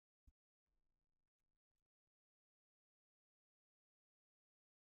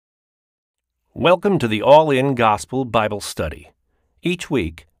Welcome to the All-In Gospel Bible Study. Each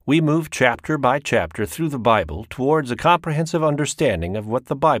week, we move chapter by chapter through the Bible towards a comprehensive understanding of what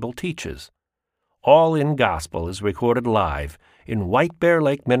the Bible teaches. All-In Gospel is recorded live in White Bear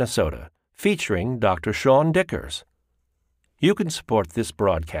Lake, Minnesota, featuring Dr. Sean Dickers. You can support this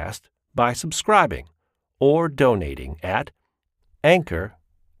broadcast by subscribing or donating at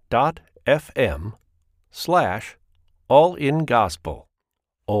anchor.fm/allingospel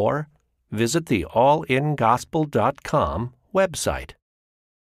or visit the allingospel.com website.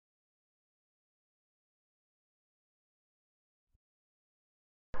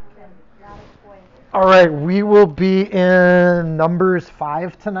 All right, we will be in Numbers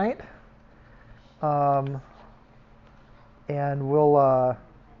 5 tonight. And we'll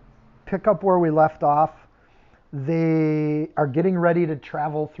pick up where we left off. They are getting ready to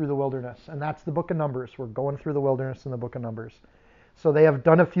travel through the wilderness, and that's the book of Numbers. We're going through the wilderness in the book of Numbers. So they have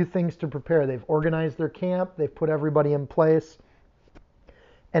done a few things to prepare. They've organized their camp, they've put everybody in place,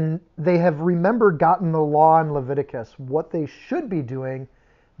 and they have, remember, gotten the law in Leviticus, what they should be doing,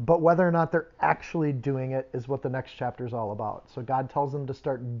 but whether or not they're actually doing it is what the next chapter is all about. So God tells them to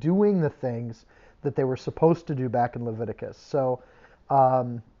start doing the things that they were supposed to do back in Leviticus. So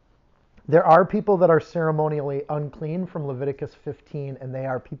there are people that are ceremonially unclean from Leviticus 15, and they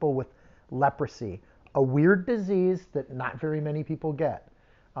are people with leprosy, a weird disease that not very many people get.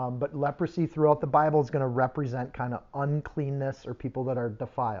 But leprosy throughout the Bible is going to represent kind of uncleanness or people that are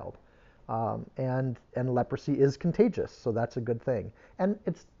defiled. And leprosy is contagious, so that's a good thing. And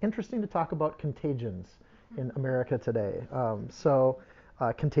it's interesting to talk about contagions in America today.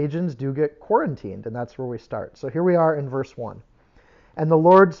 Contagions do get quarantined, and that's where we start. So here we are in verse 1. And the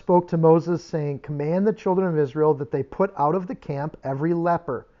Lord spoke to Moses, saying, "Command the children of Israel that they put out of the camp every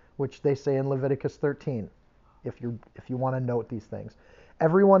leper," which they say in Leviticus 13, if you want to note these things.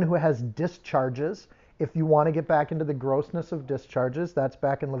 "Everyone who has discharges," if you want to get back into the grossness of discharges, that's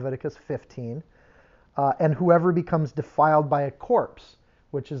back in Leviticus 15. "And whoever becomes defiled by a corpse,"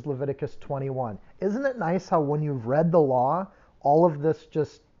 which is Leviticus 21. Isn't it nice how when you've read the law, all of this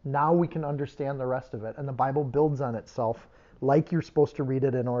just, now we can understand the rest of it, and the Bible builds on itself like you're supposed to read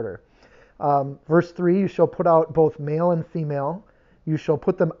it in order. Verse 3, "You shall put out both male and female. You shall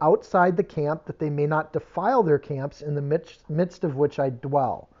put them outside the camp, that they may not defile their camps in the midst of which I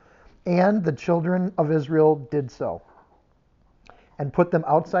dwell. And the children of Israel did so, and put them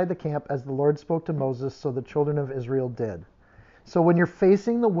outside the camp as the Lord spoke to Moses, so the children of Israel did." So when you're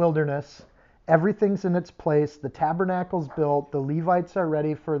facing the wilderness, everything's in its place. The tabernacle's built. The Levites are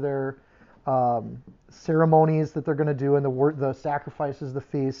ready for their ceremonies that they're going to do, and the sacrifices, the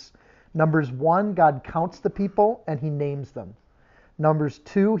feasts. Numbers 1, God counts the people and he names them. Numbers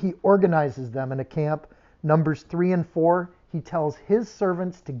 2, he organizes them in a camp. Numbers 3 and 4, he tells his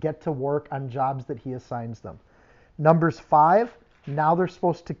servants to get to work on jobs that he assigns them. Numbers 5, now they're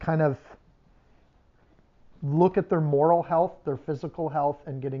supposed to kind of look at their moral health, their physical health,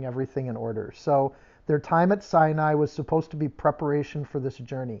 and getting everything in order. So their time at Sinai was supposed to be preparation for this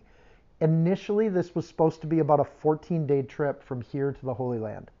journey. Initially, this was supposed to be about a 14-day trip from here to the Holy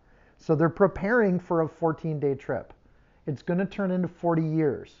Land. So they're preparing for a 14-day trip. It's going to turn into 40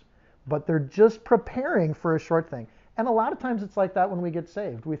 years, but they're just preparing for a short thing. And a lot of times it's like that when we get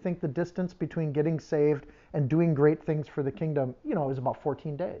saved. We think the distance between getting saved and doing great things for the kingdom, is about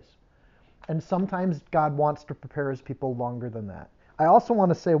 14 days. And sometimes God wants to prepare his people longer than that. I also want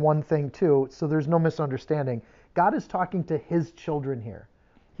to say one thing too, so there's no misunderstanding. God is talking to his children here.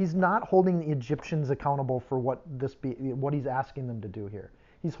 He's not holding the Egyptians accountable for what he's asking them to do here.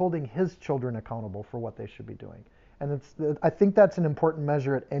 He's holding his children accountable for what they should be doing. And I think that's an important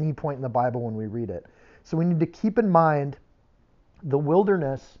measure at any point in the Bible when we read it. So we need to keep in mind the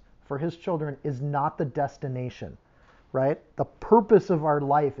wilderness for his children is not the destination, right? The purpose of our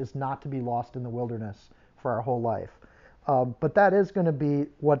life is not to be lost in the wilderness for our whole life. But that is going to be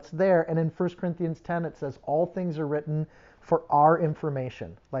what's there. And in 1 Corinthians 10, it says all things are written for our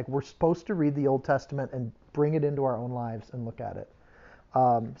information. Like we're supposed to read the Old Testament and bring it into our own lives and look at it.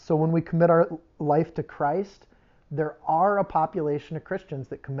 So when we commit our life to Christ, there are a population of Christians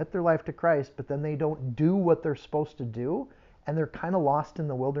that commit their life to Christ, but then they don't do what they're supposed to do, and they're kind of lost in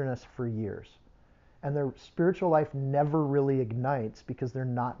the wilderness for years. And their spiritual life never really ignites because they're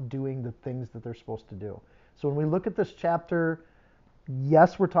not doing the things that they're supposed to do. So when we look at this chapter,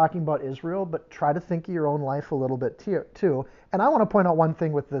 yes, we're talking about Israel, but try to think of your own life a little bit too. And I want to point out one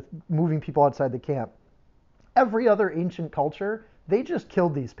thing with the moving people outside the camp. Every other ancient culture, they just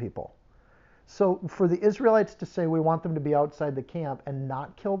killed these people. So for the Israelites to say we want them to be outside the camp and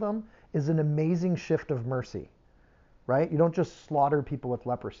not kill them is an amazing shift of mercy. right? You don't just slaughter people with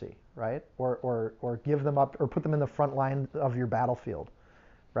leprosy, right? Or give them up or put them in the front line of your battlefield,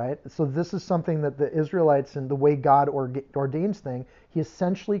 right? So this is something that the Israelites and the way God ordains things, he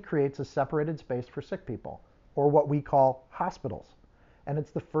essentially creates a separated space for sick people, or what we call hospitals. And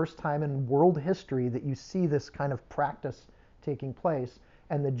it's the first time in world history that you see this kind of practice taking place.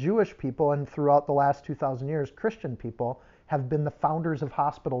 And the Jewish people, and throughout the last 2,000 years, Christian people, have been the founders of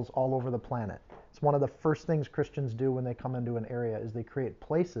hospitals all over the planet. It's one of the first things Christians do when they come into an area is they create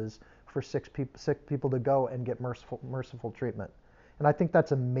places for sick people to go and get merciful treatment. And I think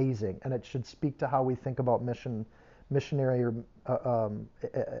that's amazing, and it should speak to how we think about missionary, or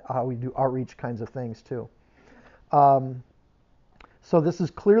how we do outreach kinds of things too. So this is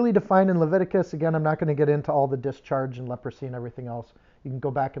clearly defined in Leviticus. Again, I'm not going to get into all the discharge and leprosy and everything else. You can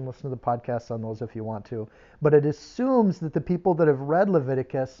go back and listen to the podcasts on those if you want to. But it assumes that the people that have read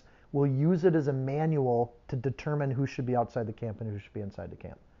Leviticus will use it as a manual to determine who should be outside the camp and who should be inside the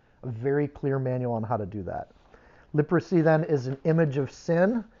camp. A very clear manual on how to do that. Leprosy then is an image of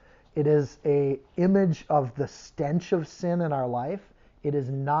sin. It is an image of the stench of sin in our life. It is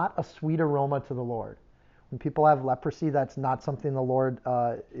not a sweet aroma to the Lord. When people have leprosy, that's not something the Lord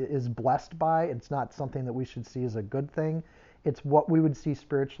is blessed by. It's not something that we should see as a good thing. It's what we would see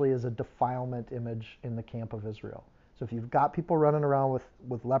spiritually as a defilement image in the camp of Israel. So if you've got people running around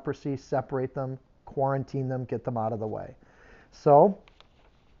with leprosy, separate them, quarantine them, get them out of the way. So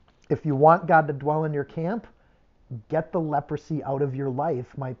if you want God to dwell in your camp, get the leprosy out of your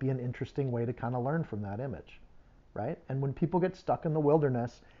life might be an interesting way to kind of learn from that image, right? And when people get stuck in the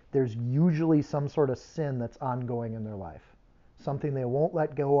wilderness, there's usually some sort of sin that's ongoing in their life. Something they won't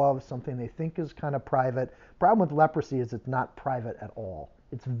let go of, something they think is kind of private. Problem with leprosy is it's not private at all.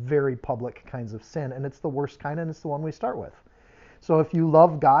 It's very public kinds of sin, and it's the worst kind, and it's the one we start with. So if you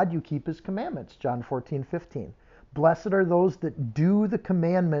love God, you keep his commandments, John 14:15. Blessed are those that do the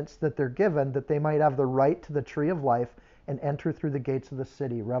commandments that they're given, that they might have the right to the tree of life and enter through the gates of the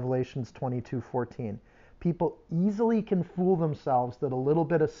city, Revelations 22:14. People easily can fool themselves that a little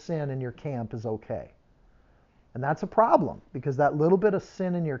bit of sin in your camp is okay. And that's a problem, because that little bit of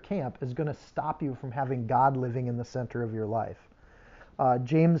sin in your camp is going to stop you from having God living in the center of your life.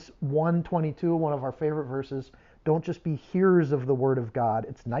 James 1:22, one of our favorite verses, don't just be hearers of the word of God.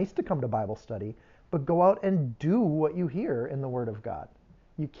 It's nice to come to Bible study, but go out and do what you hear in the word of God.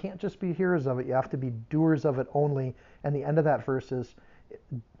 You can't just be hearers of it. You have to be doers of it only. And the end of that verse is,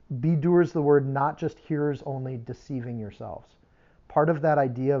 be doers of the word, not just hearers only, deceiving yourselves. Part of that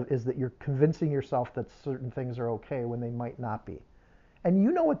idea is that you're convincing yourself that certain things are okay when they might not be. And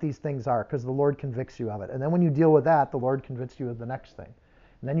you know what these things are because the Lord convicts you of it. And then when you deal with that, the Lord convicts you of the next thing.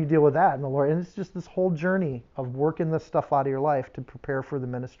 And then you deal with that, and it's just this whole journey of working this stuff out of your life to prepare for the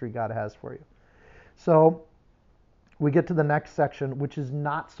ministry God has for you. So we get to the next section, which is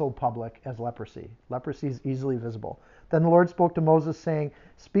not so public as leprosy. Leprosy is easily visible. Then the Lord spoke to Moses, saying,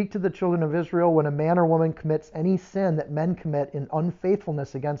 speak to the children of Israel when a man or woman commits any sin that men commit in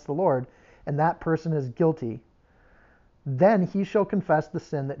unfaithfulness against the Lord, and that person is guilty. Then he shall confess the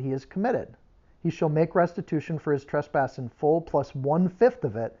sin that he has committed. He shall make restitution for his trespass in full, plus 1/5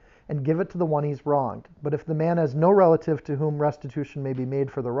 of it, and give it to the one he's wronged. But if the man has no relative to whom restitution may be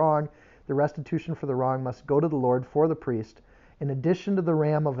made for the wrong, the restitution for the wrong must go to the Lord for the priest. In addition to the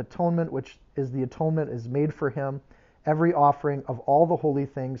ram of atonement, which is the atonement is made for him, every offering of all the holy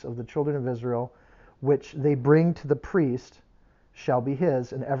things of the children of Israel, which they bring to the priest, shall be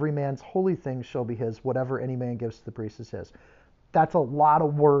his, and every man's holy thing shall be his. Whatever any man gives to the priest is his. That's a lot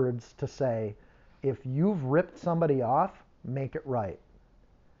of words to say. If you've ripped somebody off, make it right.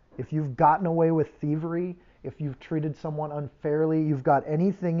 If you've gotten away with thievery, if you've treated someone unfairly, you've got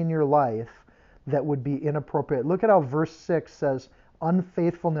anything in your life that would be inappropriate. Look at how verse 6 says,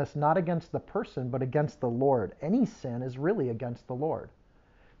 unfaithfulness not against the person, but against the Lord. Any sin is really against the Lord.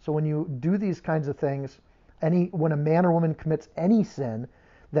 So when you do these kinds of things, when a man or woman commits any sin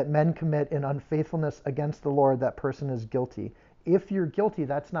that men commit in unfaithfulness against the Lord, that person is guilty. If you're guilty,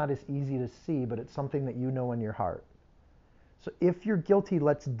 that's not as easy to see, but it's something that you know in your heart. So if you're guilty,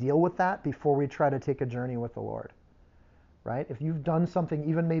 let's deal with that before we try to take a journey with the Lord, right? If you've done something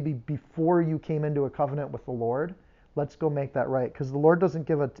even maybe before you came into a covenant with the Lord, let's go make that right, because the Lord doesn't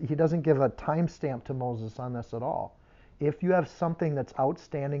give a timestamp to Moses on this at all. If you have something that's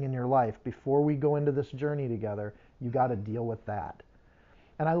outstanding in your life before we go into this journey together, you got to deal with that.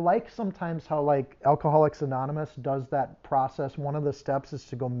 And I like sometimes how like Alcoholics Anonymous does that process. One of the steps is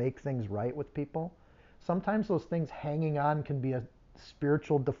to go make things right with people. Sometimes those things hanging on can be a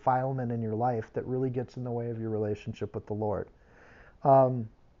spiritual defilement in your life that really gets in the way of your relationship with the Lord.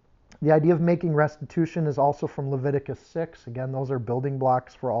 The idea of making restitution is also from Leviticus 6. Again, those are building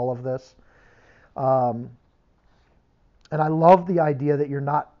blocks for all of this. Um, and I love the idea that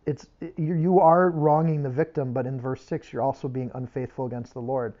you are wronging the victim, but in verse 6, you're also being unfaithful against the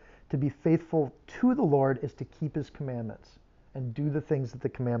Lord. To be faithful to the Lord is to keep his commandments and do the things that the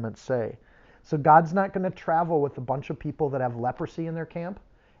commandments say. So God's not going to travel with a bunch of people that have leprosy in their camp,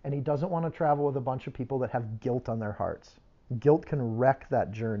 and he doesn't want to travel with a bunch of people that have guilt on their hearts. Guilt can wreck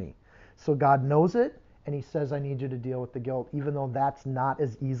that journey. So God knows it, and he says, I need you to deal with the guilt, even though that's not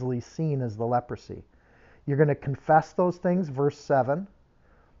as easily seen as the leprosy. You're going to confess those things, verse 7.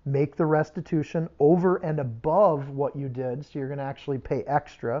 Make the restitution over and above what you did, so you're going to actually pay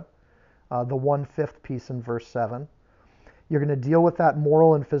extra, the 1/5 piece in verse 7. You're going to deal with that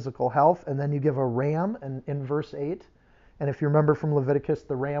moral and physical health, and then you give a ram in verse 8. And if you remember from Leviticus,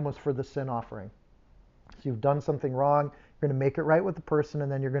 the ram was for the sin offering. So you've done something wrong, you're going to make it right with the person,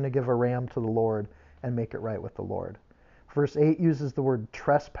 and then you're going to give a ram to the Lord and make it right with the Lord. Verse 8 uses the word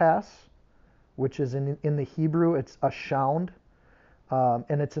trespass, which is in the Hebrew, it's a shound.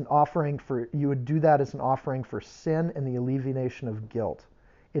 And it's an offering you would do that as an offering for sin and the alleviation of guilt.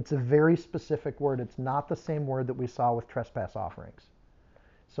 It's a very specific word. It's not the same word that we saw with trespass offerings.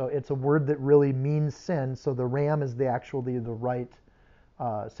 So it's a word that really means sin. So the ram is the right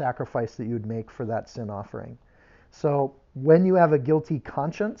sacrifice that you'd make for that sin offering. So when you have a guilty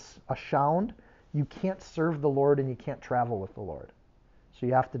conscience, a shound, you can't serve the Lord and you can't travel with the Lord. So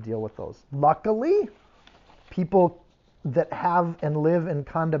you have to deal with those. Luckily, people that have and live in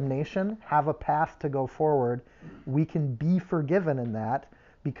condemnation have a path to go forward. We can be forgiven in that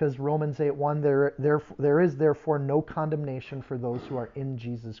because Romans 8:1, there is therefore no condemnation for those who are in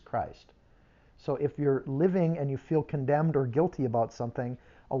Jesus Christ. So if you're living and you feel condemned or guilty about something,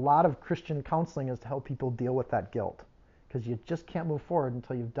 a lot of Christian counseling is to help people deal with that guilt, because you just can't move forward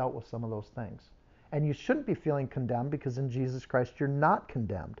until you've dealt with some of those things. And you shouldn't be feeling condemned, because in Jesus Christ you're not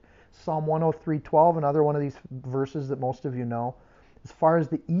condemned. Psalm 103:12, another one of these verses that most of you know. As far as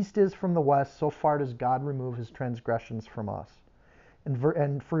the east is from the west, so far does God remove his transgressions from us. And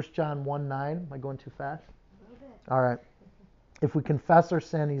 1 John 1:9, am I going too fast? All right. If we confess our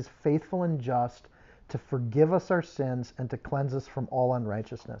sin, he's faithful and just to forgive us our sins and to cleanse us from all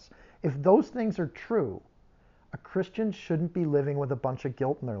unrighteousness. If those things are true, a Christian shouldn't be living with a bunch of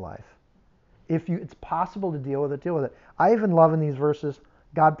guilt in their life. It's possible to deal with it, deal with it. I even love in these verses,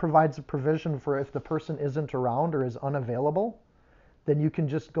 God provides a provision for if the person isn't around or is unavailable, then you can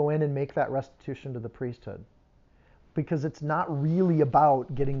just go in and make that restitution to the priesthood. Because it's not really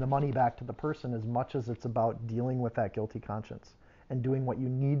about getting the money back to the person as much as it's about dealing with that guilty conscience and doing what you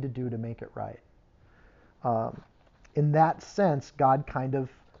need to do to make it right. In that sense, God kind of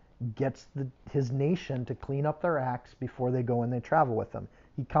gets his nation to clean up their acts before they go and they travel with them.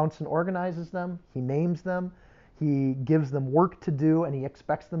 He counts and organizes them. He names them. He gives them work to do, and he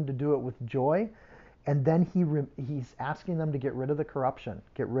expects them to do it with joy. And then he's asking them to get rid of the corruption,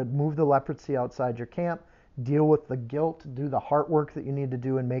 move the leprosy outside your camp, deal with the guilt, do the heart work that you need to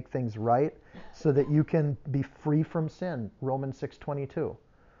do and make things right so that you can be free from sin, Romans 6:22.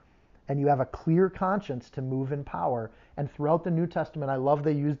 And you have a clear conscience to move in power. And throughout the New Testament, I love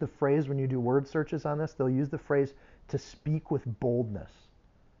they use the phrase, when you do word searches on this, they'll use the phrase to speak with boldness.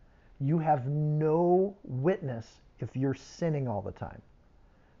 You have no witness if you're sinning all the time.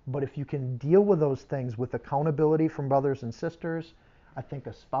 But if you can deal with those things with accountability from brothers and sisters, I think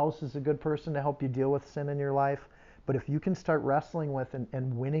a spouse is a good person to help you deal with sin in your life. But if you can start wrestling with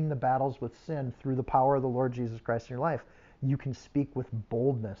and winning the battles with sin through the power of the Lord Jesus Christ in your life, you can speak with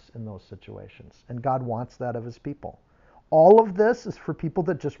boldness in those situations. And God wants that of his people. All of this is for people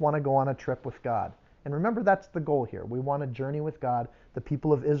that just want to go on a trip with God. And remember, that's the goal here. We want to journey with God. The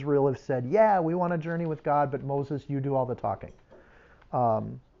people of Israel have said, yeah, we want to journey with God, but Moses, you do all the talking.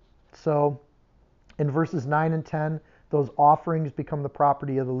 So in verses 9 and 10, those offerings become the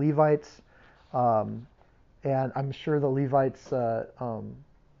property of the Levites. And I'm sure the Levites,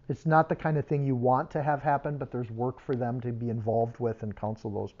 it's not the kind of thing you want to have happen, but there's work for them to be involved with and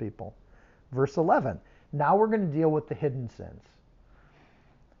counsel those people. Verse 11, now we're going to deal with the hidden sins.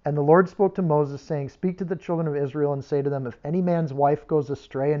 And the Lord spoke to Moses, saying, speak to the children of Israel and say to them, if any man's wife goes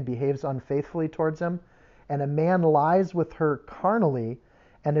astray and behaves unfaithfully towards him, and a man lies with her carnally,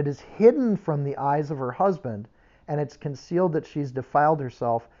 and it is hidden from the eyes of her husband, and it's concealed that she's defiled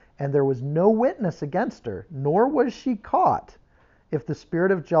herself, and there was no witness against her, nor was she caught, if the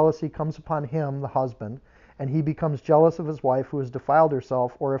spirit of jealousy comes upon him, the husband, and he becomes jealous of his wife who has defiled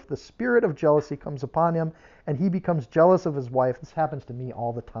herself, or if the spirit of jealousy comes upon him, and he becomes jealous of his wife, this happens to me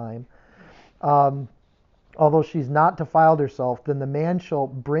all the time, Although she's not defiled herself, then the man shall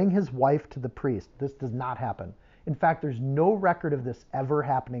bring his wife to the priest. This does not happen. In fact, there's no record of this ever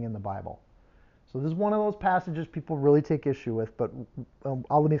happening in the Bible. So this is one of those passages people really take issue with, but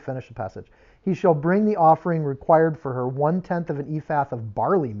let me finish the passage. He shall bring the offering required for her 1/10 of an ephah of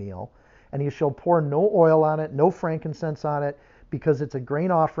barley meal, and he shall pour no oil on it, no frankincense on it, because it's a grain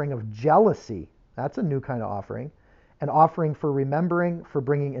offering of jealousy. That's a new kind of offering. An offering for remembering, for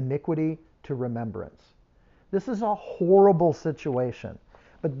bringing iniquity to remembrance. This is a horrible situation.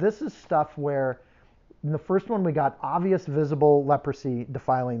 But this is stuff where in the first one we got obvious visible leprosy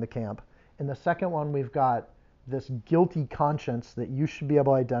defiling the camp. In the second one we've got this guilty conscience that you should be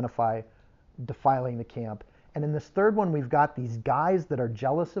able to identify defiling the camp. And in this third one we've got these guys that are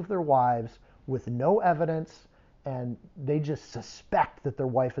jealous of their wives with no evidence, and they just suspect that their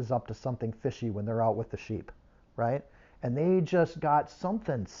wife is up to something fishy when they're out with the sheep, right? And they just got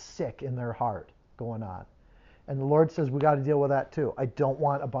something sick in their heart going on. And the Lord says, we got to deal with that too. I don't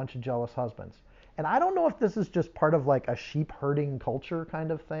want a bunch of jealous husbands. And I don't know if this is just part of like a sheep herding culture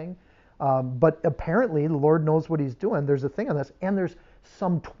kind of thing. But apparently the Lord knows what he's doing. There's a thing on this. And there's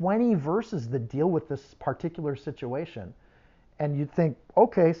some 20 verses that deal with this particular situation. And you'd think,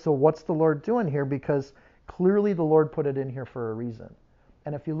 okay, so what's the Lord doing here? Because clearly the Lord put it in here for a reason.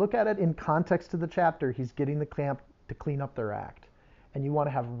 And if you look at it in context to the chapter, he's getting the camp to clean up their act. And you want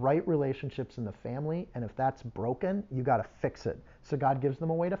to have right relationships in the family. And if that's broken, you got to fix it. So God gives them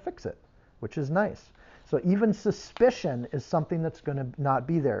a way to fix it, which is nice. So even suspicion is something that's going to not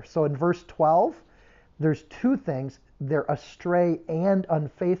be there. So in verse 12, there's two things. They're astray and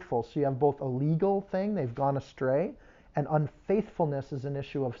unfaithful. So you have both a legal thing, they've gone astray, and unfaithfulness is an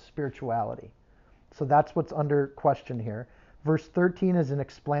issue of spirituality. So that's what's under question here. Verse 13 is an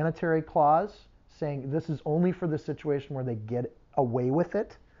explanatory clause saying this is only for the situation where they get away with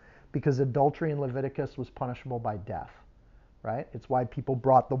it, because adultery in Leviticus was punishable by death. Right? It's why people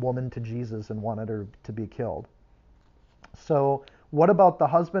brought the woman to Jesus and wanted her to be killed. So what about the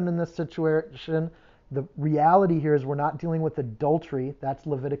husband in this situation? The reality here is we're not dealing with adultery. That's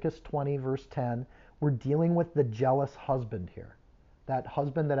Leviticus 20, verse 10. We're dealing with the jealous husband here. That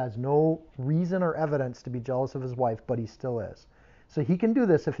husband that has no reason or evidence to be jealous of his wife, but he still is. So he can do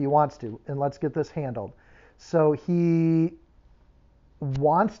this if he wants to, and let's get this handled. So he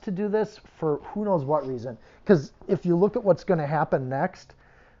wants to do this for who knows what reason. Because if you look at what's going to happen next,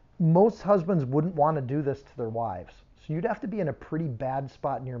 most husbands wouldn't want to do this to their wives. So you'd have to be in a pretty bad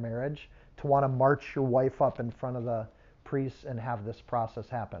spot in your marriage to want to march your wife up in front of the priest and have this process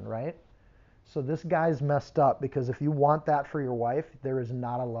happen, right? So this guy's messed up, because if you want that for your wife, there is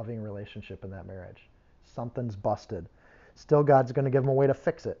not a loving relationship in that marriage. Something's busted. Still, God's going to give him a way to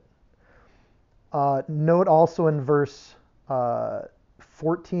fix it. Note also in verse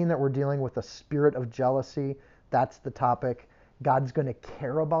 14 that we're dealing with a spirit of jealousy. That's the topic. God's going to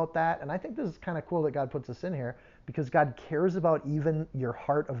care about that. And I think this is kind of cool that God puts this in here, because God cares about even your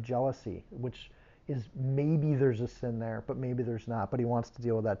heart of jealousy, which is maybe there's a sin there, but maybe there's not. But he wants to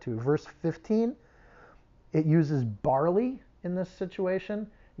deal with that too. Verse 15, it uses barley in this situation.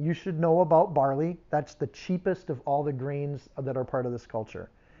 You should know about barley. That's the cheapest of all the grains that are part of this culture.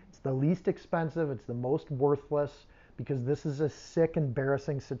 It's the least expensive. It's the most worthless. Because this is a sick,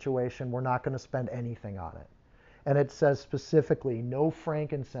 embarrassing situation. We're not going to spend anything on it. And it says specifically, no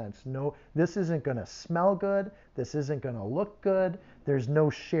frankincense. No, this isn't going to smell good. This isn't going to look good. There's no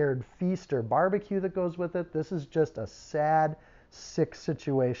shared feast or barbecue that goes with it. This is just a sad, sick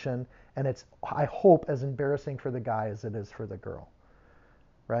situation. And it's, I hope, as embarrassing for the guy as it is for the girl.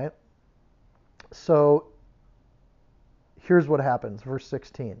 Right? So here's what happens. Verse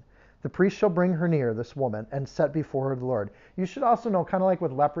 16. The priest shall bring her near, this woman, and set before her the Lord. You should also know, kind of like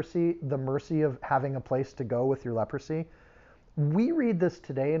with leprosy, the mercy of having a place to go with your leprosy. We read this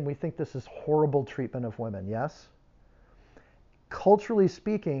today and we think this is horrible treatment of women, yes? Culturally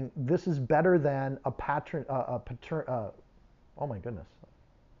speaking, this is better than a paternal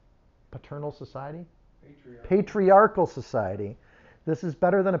society? Patriarchal society. This is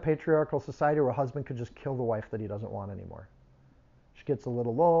better than a patriarchal society where a husband could just kill the wife that he doesn't want anymore. She gets a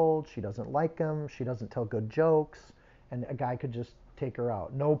little old, she doesn't like him, she doesn't tell good jokes, and a guy could just take her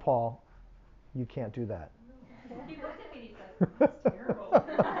out. No, Paul, you can't do that. He looked at me and he said, that's terrible.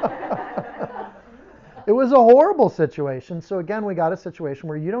 It was a horrible situation. So again, we got a situation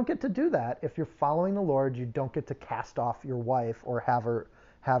where you don't get to do that. If you're following the Lord, you don't get to cast off your wife or have her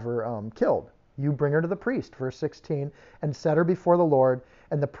killed. You bring her to the priest, verse 16, and set her before the Lord,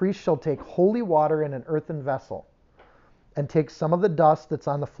 and the priest shall take holy water in an earthen vessel, and take some of the dust that's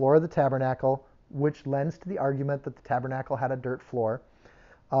on the floor of the tabernacle, which lends to the argument that the tabernacle had a dirt floor,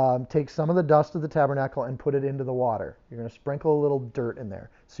 take some of the dust of the tabernacle and put it into the water. You're going to sprinkle a little dirt in there.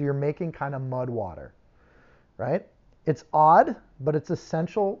 So you're making kind of mud water, right? It's odd, but it's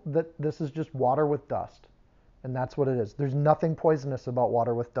essential that this is just water with dust. And that's what it is. There's nothing poisonous about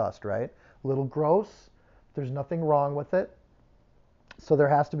water with dust, right? A little gross. There's nothing wrong with it. So there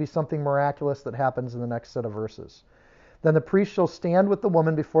has to be something miraculous that happens in the next set of verses. Then the priest shall stand with the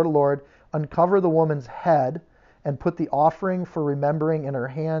woman before the Lord, uncover the woman's head, and put the offering for remembering in her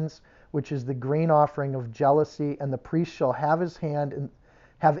hands, which is the grain offering of jealousy. And the priest shall have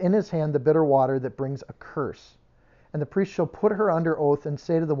in his hand the bitter water that brings a curse. And the priest shall put her under oath and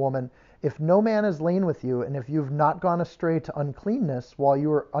say to the woman, if no man has lain with you, and if you have not gone astray to uncleanness while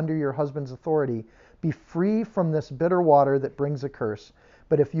you are under your husband's authority, be free from this bitter water that brings a curse.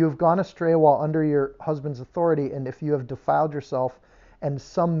 But if you have gone astray while under your husband's authority, and if you have defiled yourself and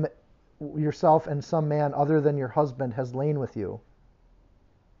some man other than your husband has lain with you.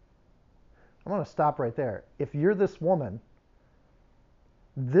 I'm going to stop right there. If you're this woman,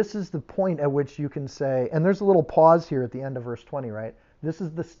 this is the point at which you can say, and there's a little pause here at the end of verse 20, right? This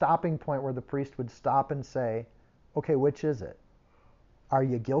is the stopping point where the priest would stop and say, okay, which is it? Are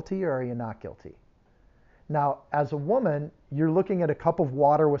you guilty or are you not guilty? Now, as a woman, you're looking at a cup of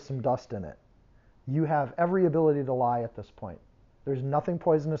water with some dust in it. You have every ability to lie at this point. There's nothing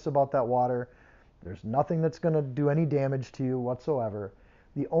poisonous about that water. There's nothing that's going to do any damage to you whatsoever.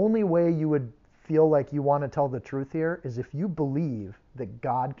 The only way you would feel like you want to tell the truth here is if you believe that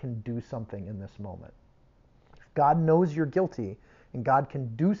God can do something in this moment. If God knows you're guilty and God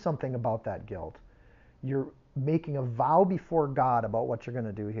can do something about that guilt, you're making a vow before God about what you're going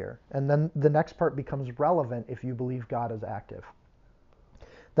to do here. And then the next part becomes relevant if you believe God is active.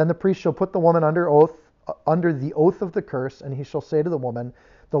 Then the priest shall put the woman under the oath of the curse, and he shall say to the woman,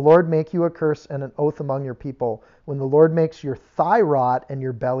 the Lord make you a curse and an oath among your people, when the Lord makes your thigh rot and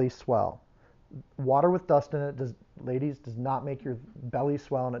your belly swell. Water with dust in it, does not make your belly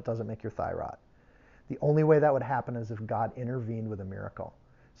swell, and it doesn't make your thigh rot. The only way that would happen is if God intervened with a miracle.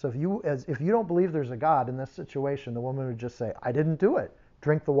 So if you don't believe there's a God in this situation, the woman would just say, I didn't do it.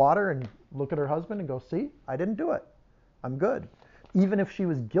 Drink the water and look at her husband and go, see, I didn't do it. I'm good. Even if she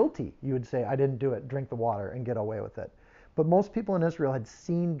was guilty, you would say, I didn't do it. Drink the water and get away with it. But most people in Israel had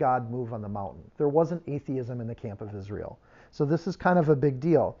seen God move on the mountain. There wasn't atheism in the camp of Israel. So this is kind of a big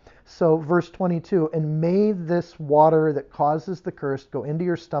deal. So verse 22, and may this water that causes the curse go into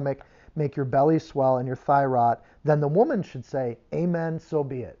your stomach, make your belly swell and your thigh rot. Then the woman should say, amen, so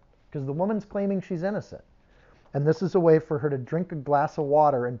be it. Because the woman's claiming she's innocent. And this is a way for her to drink a glass of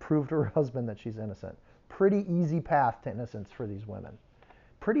water and prove to her husband that she's innocent. Pretty easy path to innocence for these women.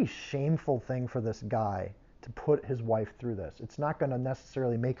 Pretty shameful thing for this guy to put his wife through this. It's not going to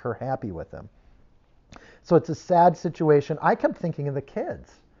necessarily make her happy with him. So it's a sad situation. I kept thinking of the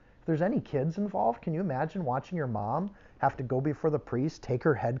kids. If there's any kids involved, can you imagine watching your mom have to go before the priest, take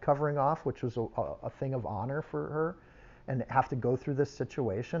her head covering off, which was a thing of honor for her, and have to go through this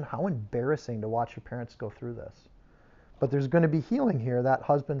situation? How embarrassing to watch your parents go through this. But there's going to be healing here. That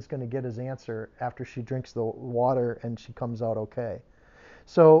husband's going to get his answer after she drinks the water and she comes out okay.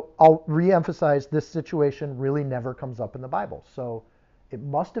 So I'll re-emphasize, this situation really never comes up in the Bible. So it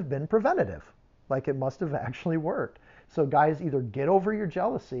must have been preventative. Like it must have actually worked. So guys, either get over your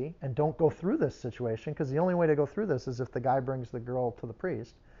jealousy and don't go through this situation, because the only way to go through this is if the guy brings the girl to the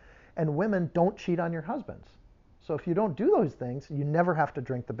priest. And women, don't cheat on your husbands. So if you don't do those things, you never have to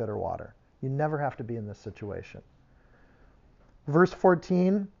drink the bitter water. You never have to be in this situation. Verse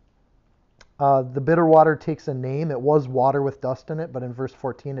 14, the bitter water takes a name. It was water with dust in it, but in verse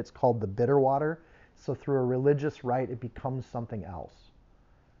 14 it's called the bitter water. So through a religious rite, it becomes something else,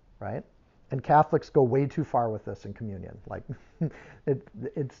 right? And Catholics go way too far with this in communion. Like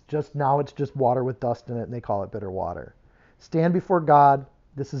it's just water with dust in it, and they call it bitter water. Stand before God.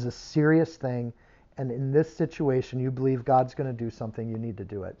 This is a serious thing, and in this situation, you believe God's going to do something. You need to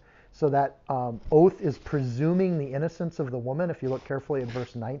do it. So that oath is presuming the innocence of the woman. If you look carefully at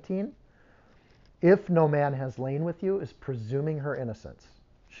verse 19, if no man has lain with you, is presuming her innocence.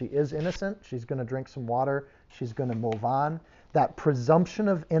 She is innocent. She's going to drink some water. She's going to move on. That presumption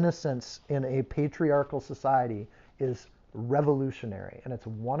of innocence in a patriarchal society is revolutionary. And it's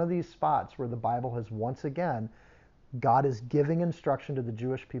one of these spots where the Bible has once again, God is giving instruction to the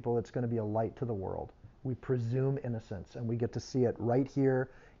Jewish people that's going to be a light to the world. We presume innocence, and we get to see it right here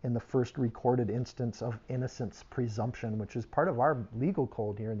in the first recorded instance of innocence presumption, which is part of our legal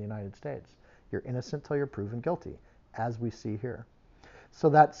code here in the United States. You're innocent till you're proven guilty, as we see here. So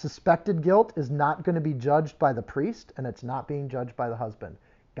that suspected guilt is not going to be judged by the priest, and it's not being judged by the husband.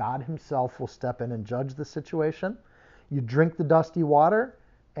 God himself will step in and judge the situation. You drink the dusty water.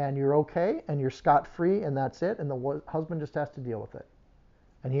 and you're okay, and you're scot-free, and that's it, and the husband just has to deal with it.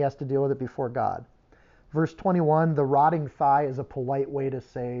 And he has to deal with it before God. Verse 21, the rotting thigh is a polite way to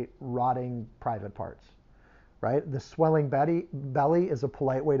say rotting private parts, right? The swelling belly is a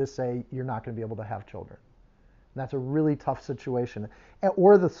polite way to say you're not going to be able to have children. And that's a really tough situation.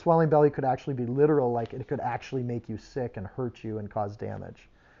 Or the swelling belly could actually be literal, like it could actually make you sick and hurt you and cause damage.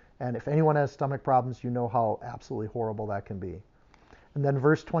 And if anyone has stomach problems, you know how absolutely horrible that can be. And then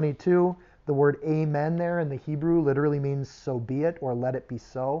verse 22, the word amen there in the Hebrew literally means so be it, or let it be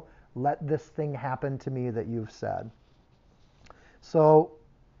so. Let this thing happen to me that you've said. So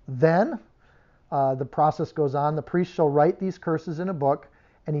then the process goes on. The priest shall write these curses in a book,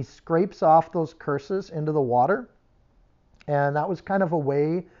 and he scrapes off those curses into the water. And that was kind of a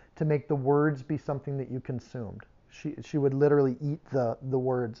way to make the words be something that you consumed. She would literally eat the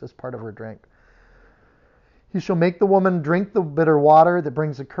words as part of her drink. He shall make the woman drink the bitter water that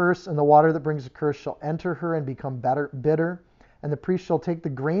brings a curse, and the water that brings a curse shall enter her and become bitter. And the priest shall take the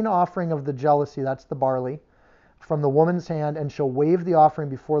grain offering of the jealousy, that's the barley, from the woman's hand, and shall wave the offering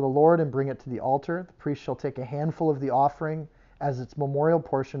before the Lord and bring it to the altar. The priest shall take a handful of the offering as its memorial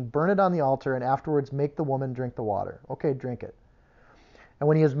portion, burn it on the altar, and afterwards make the woman drink the water. Okay, drink it. And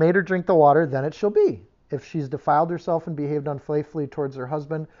when he has made her drink the water, then it shall be. If she's defiled herself and behaved unfaithfully towards her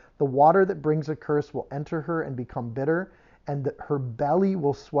husband, the water that brings a curse will enter her and become bitter, and her belly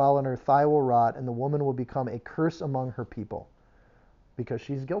will swell and her thigh will rot, and the woman will become a curse among her people because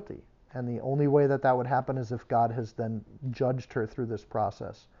she's guilty. And the only way that that would happen is if God has then judged her through this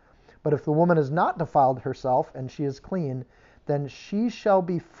process. But if the woman has not defiled herself and she is clean, then she shall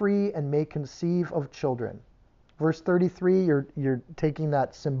be free and may conceive of children. Verse 33, you're taking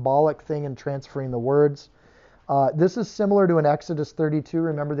that symbolic thing and transferring the words. This is similar to in Exodus 32.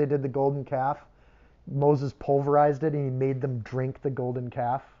 Remember they did the golden calf? Moses pulverized it and he made them drink the golden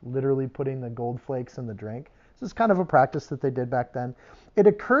calf, literally putting the gold flakes in the drink. This is kind of a practice that they did back then. It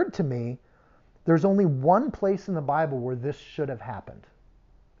occurred to me there's only one place in the Bible where this should have happened.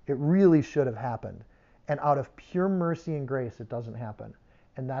 It really should have happened. And out of pure mercy and grace, it doesn't happen.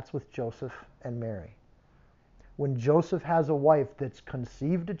 And that's with Joseph and Mary. When Joseph has a wife that's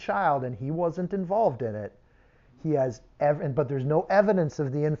conceived a child and he wasn't involved in it, but there's no evidence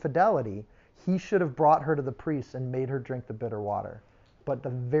of the infidelity, he should have brought her to the priest and made her drink the bitter water. But the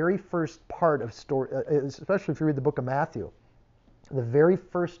very first part of story, especially if you read the book of Matthew, the very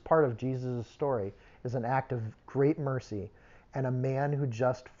first part of Jesus' story is an act of great mercy and a man who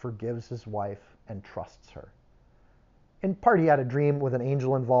just forgives his wife and trusts her. In part, he had a dream with an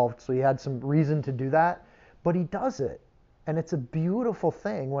angel involved, so he had some reason to do that, but he does it. And it's a beautiful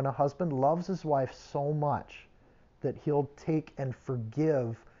thing when a husband loves his wife so much that he'll take and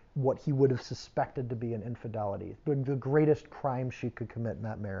forgive what he would have suspected to be an infidelity, the greatest crime she could commit in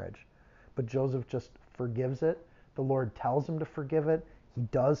that marriage. But Joseph just forgives it. The Lord tells him to forgive it. He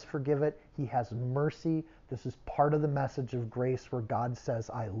does forgive it. He has mercy. This is part of the message of grace where God says,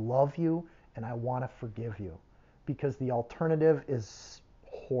 I love you and I want to forgive you, because the alternative is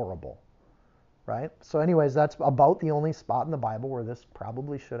horrible, right? So anyways, that's about the only spot in the Bible where this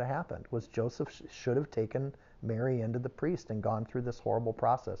probably should have happened, was Joseph should have taken Mary into the priest and gone through this horrible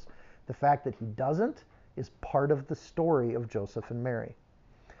process. The fact that he doesn't is part of the story of Joseph and Mary.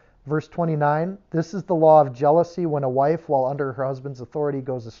 Verse 29, this is the law of jealousy when a wife, while under her husband's authority,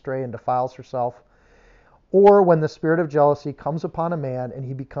 goes astray and defiles herself, or when the spirit of jealousy comes upon a man and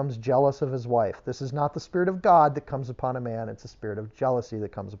he becomes jealous of his wife. This is not the spirit of God that comes upon a man, it's the spirit of jealousy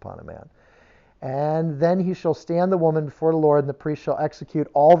that comes upon a man. And then he shall stand the woman before the Lord, and the priest shall execute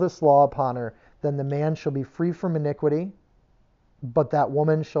all this law upon her. Then the man shall be free from iniquity, but that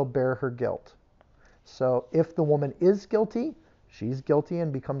woman shall bear her guilt. So if the woman is guilty, she's guilty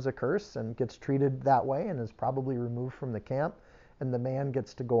and becomes a curse and gets treated that way and is probably removed from the camp, and the man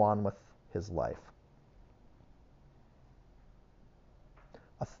gets to go on with his life.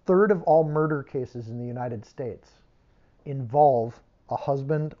 A third of all murder cases in the United States involve a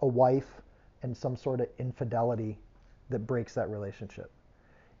husband, a wife, and some sort of infidelity that breaks that relationship.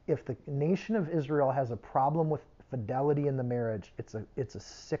 If the nation of Israel has a problem with fidelity in the marriage, it's a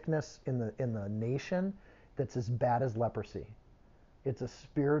sickness in the nation that's as bad as leprosy. It's a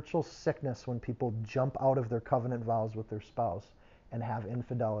spiritual sickness when people jump out of their covenant vows with their spouse and have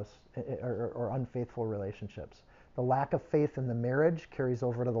infidelity or unfaithful relationships. The lack of faith in the marriage carries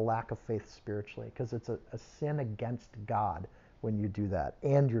over to the lack of faith spiritually, because it's a sin against God when you do that,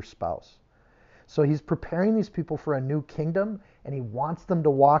 and your spouse. So he's preparing these people for a new kingdom, and he wants them to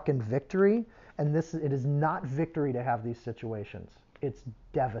walk in victory. And it is not victory to have these situations. It's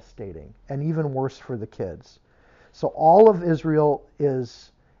devastating, and even worse for the kids. So all of Israel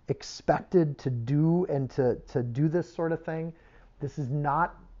is expected to do and to do this sort of thing. This is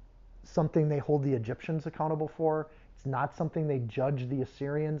not something they hold the Egyptians accountable for. It's not something they judge the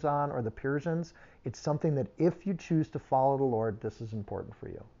Assyrians on or the Persians. It's something that if you choose to follow the Lord, this is important for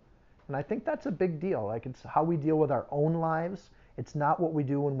you. And I think that's a big deal. Like, it's how we deal with our own lives. It's not what we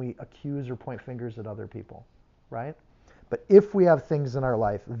do when we accuse or point fingers at other people, right? But if we have things in our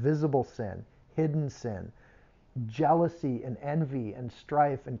life, visible sin, hidden sin, jealousy and envy and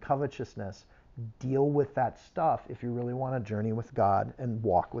strife and covetousness, deal with that stuff if you really want to journey with God and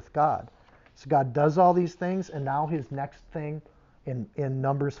walk with God. So God does all these things, and now his next thing in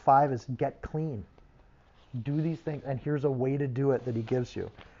Numbers 5 is get clean. Do these things, and here's a way to do it that he gives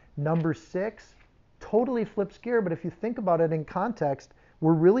you. Number 6 totally flips gear, but if you think about it in context,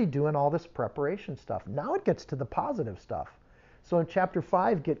 we're really doing all this preparation stuff. Now it gets to the positive stuff. So in chapter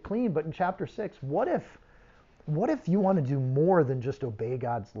 5, get clean, but in chapter 6, what if you want to do more than just obey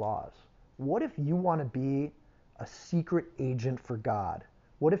God's laws? What if you want to be a secret agent for God?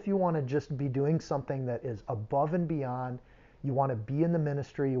 What if you want to just be doing something that is above and beyond? You want to be in the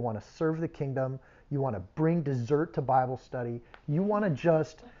ministry, you want to serve the kingdom, you want to bring dessert to Bible study, you want to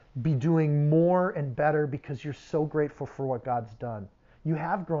just be doing more and better because you're so grateful for what God's done. You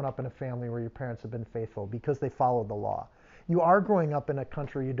have grown up in a family where your parents have been faithful because they followed the law. You are growing up in a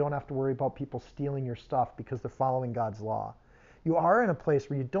country you don't have to worry about people stealing your stuff because they're following God's law. You are in a place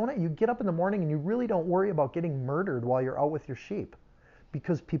where you get up in the morning and you really don't worry about getting murdered while you're out with your sheep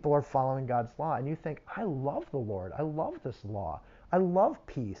because people are following God's law. And you think, I love the Lord. I love this law. I love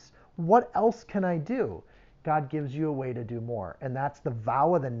peace. What else can I do? God gives you a way to do more. And that's the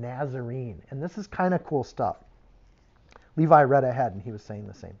vow of the Nazarene. And this is kind of cool stuff. Levi read ahead and he was saying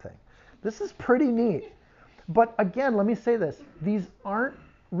the same thing. This is pretty neat. But again, let me say this. These aren't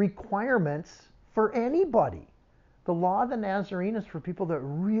requirements for anybody. The law of the Nazarene is for people that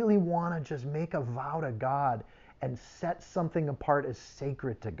really want to just make a vow to God and set something apart as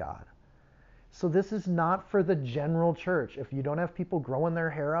sacred to God. So this is not for the general church. If you don't have people growing their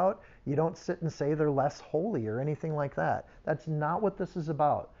hair out, you don't sit and say they're less holy or anything like that. That's not what this is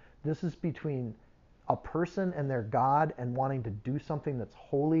about. This is between a person and their God and wanting to do something that's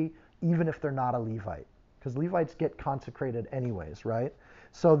holy, even if they're not a Levite. Because Levites get consecrated anyways, right?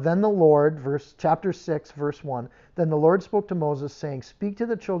 So then the Lord, chapter 6, verse 1, then the Lord spoke to Moses, saying, speak to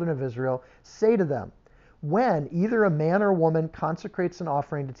the children of Israel, say to them, when either a man or woman consecrates an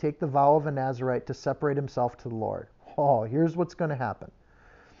offering to take the vow of a Nazirite to separate himself to the Lord. Oh, here's what's going to happen.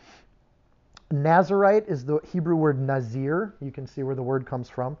 Nazirite is the Hebrew word nazir. You can see where the word comes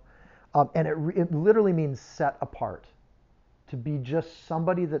from. And it literally means set apart. To be just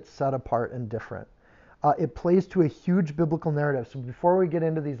somebody that's set apart and different. It plays to a huge biblical narrative. So before we get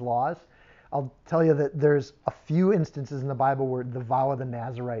into these laws, I'll tell you that there's a few instances in the Bible where the vow of the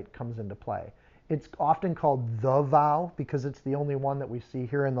Nazirite comes into play. It's often called the vow because it's the only one that we see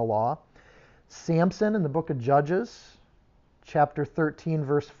here in the law. Samson in the book of Judges, chapter 13,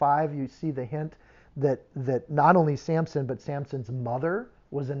 verse 5, you see the hint that not only Samson, but Samson's mother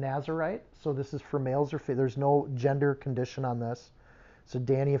was a Nazirite. So this is for males or females. There's no gender condition on this. So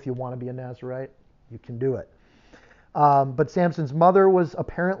Danny, if you want to be a Nazirite, you can do it. But Samson's mother was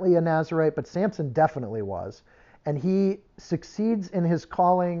apparently a Nazirite, but Samson definitely was. And he succeeds in his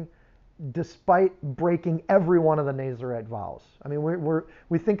calling despite breaking every one of the Nazirite vows. I mean,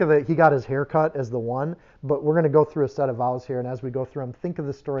 we think of it, he got his hair cut as the one, but we're going to go through a set of vows here, and as we go through them, think of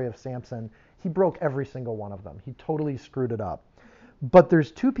the story of Samson. He broke every single one of them. He totally screwed it up. But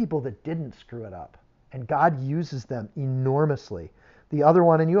there's two people that didn't screw it up, and God uses them enormously. The other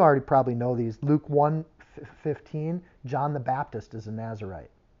one, and you already probably know these, Luke 1:15, John the Baptist is a Nazirite.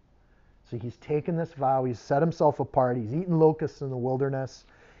 So he's taken this vow, he's set himself apart, he's eaten locusts in the wilderness.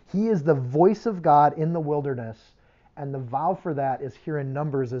 He is the voice of God in the wilderness, and the vow for that is here in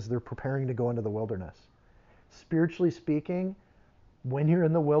Numbers as they're preparing to go into the wilderness. Spiritually speaking, when you're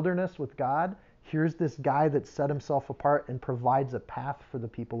in the wilderness with God, here's this guy that set himself apart and provides a path for the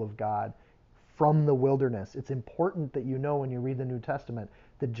people of God from the wilderness. It's important that you know when you read the New Testament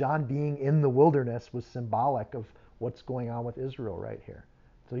that John being in the wilderness was symbolic of what's going on with Israel right here.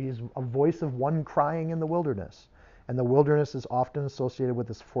 So he's a voice of one crying in the wilderness. And the wilderness is often associated with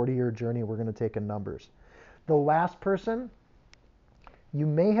this 40-year journey we're going to take in Numbers. The last person, you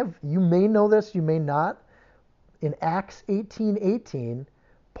may know this, you may not. In Acts 18:18,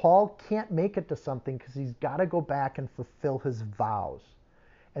 Paul can't make it to something because he's got to go back and fulfill his vows.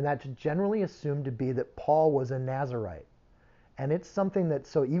 And that's generally assumed to be that Paul was a Nazirite. And it's something that,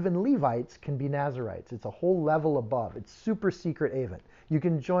 so even Levites can be Nazirites. It's a whole level above. It's super secret even. You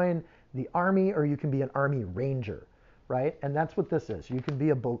can join the army or you can be an army ranger, right? And that's what this is. You can be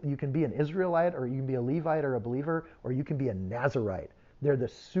an Israelite, or you can be a Levite or a believer, or you can be a Nazarite. They're the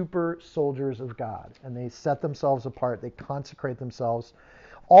super soldiers of God, and they set themselves apart. They consecrate themselves.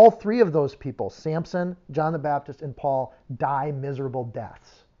 All three of those people, Samson, John the Baptist, and Paul, die miserable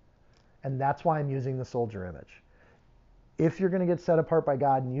deaths. And that's why I'm using the soldier image. If you're going to get set apart by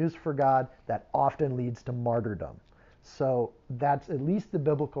God and used for God, that often leads to martyrdom. So that's at least the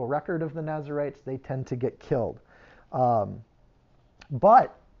biblical record of the Nazarites. They tend to get killed.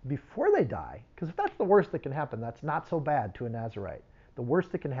 But before they die, because if that's the worst that can happen, that's not so bad to a Nazarite. The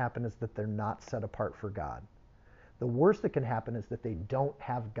worst that can happen is that they're not set apart for God. The worst that can happen is that they don't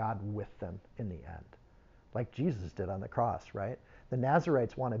have God with them in the end, like Jesus did on the cross, right? The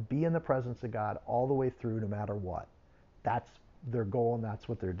Nazarites want to be in the presence of God all the way through, no matter what. That's their goal, and that's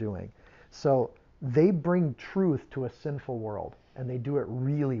what they're doing. So they bring truth to a sinful world, and they do it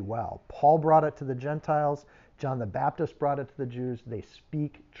really well. Paul brought it to the Gentiles. John the Baptist brought it to the Jews. They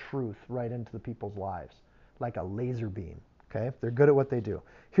speak truth right into the people's lives, like a laser beam. Okay? They're good at what they do.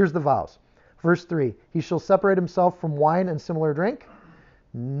 Here's the vows. Verse 3, he shall separate himself from wine and similar drink,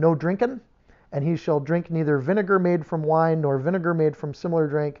 no drinking, and he shall drink neither vinegar made from wine nor vinegar made from similar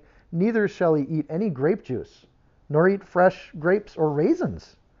drink, neither shall he eat any grape juice, nor eat fresh grapes or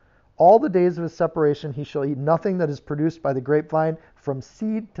raisins. All the days of his separation he shall eat nothing that is produced by the grapevine, from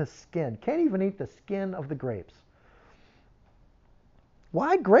seed to skin. Can't even eat the skin of the grapes.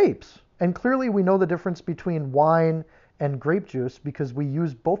 Why grapes? And clearly we know the difference between wine and grape juice because we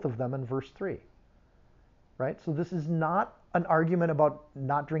use both of them in verse 3. Right? So this is not an argument about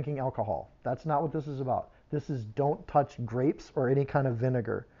not drinking alcohol. That's not what this is about. This is don't touch grapes or any kind of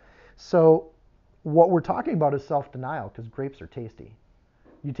vinegar. So what we're talking about is self-denial, because grapes are tasty.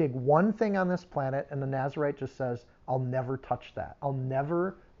 You take one thing on this planet and the Nazarite just says, I'll never touch that. I'll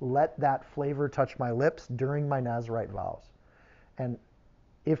never let that flavor touch my lips during my Nazarite vows. And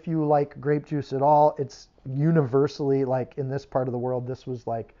if you like grape juice at all, it's universally, like in this part of the world, this was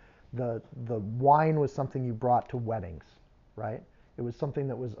like the wine was something you brought to weddings, right? It was something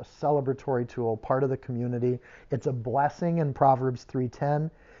that was a celebratory tool, part of the community. It's a blessing in Proverbs 3:10.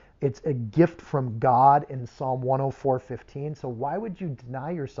 It's a gift from God in Psalm 104:15. So why would you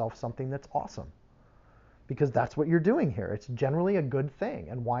deny yourself something that's awesome? Because that's what you're doing here. It's generally a good thing,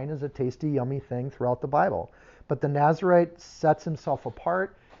 and wine is a tasty, yummy thing throughout the Bible. But the Nazarite sets himself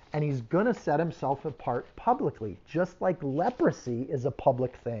apart, and he's going to set himself apart publicly. Just like leprosy is a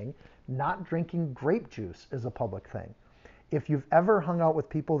public thing, not drinking grape juice is a public thing. If you've ever hung out with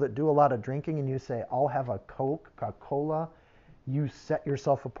people that do a lot of drinking and you say, I'll have a Coke, Coca-Cola, you set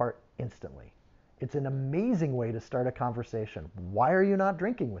yourself apart instantly. It's an amazing way to start a conversation. Why are you not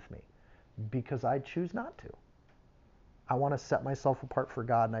drinking with me? Because I choose not to. I want to set myself apart for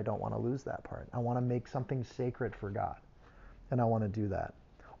God, and I don't want to lose that part. I want to make something sacred for God, and I want to do that.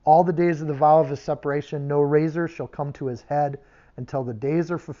 All the days of the vow of his separation, no razor shall come to his head until the days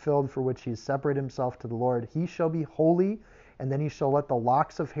are fulfilled for which he has separated himself to the Lord. He shall be holy, and then he shall let the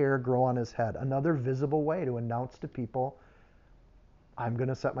locks of hair grow on his head. Another visible way to announce to people, I'm going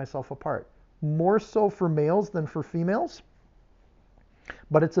to set myself apart. More so for males than for females,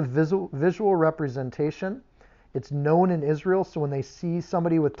 but it's a visual representation. It's known in Israel, so when they see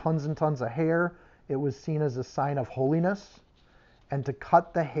somebody with tons and tons of hair, it was seen as a sign of holiness. And to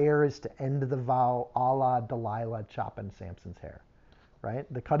cut the hair is to end the vow, a la Delilah chopping Samson's hair. Right?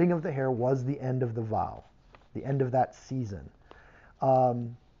 The cutting of the hair was the end of the vow, the end of that season.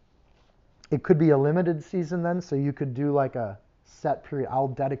 It could be a limited season then, so you could do like a set period. I'll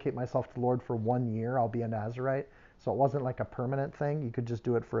dedicate myself to the Lord for 1 year. I'll be a Nazarite. So it wasn't like a permanent thing. You could just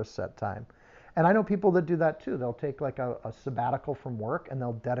do it for a set time. And I know people that do that too. They'll take like a sabbatical from work and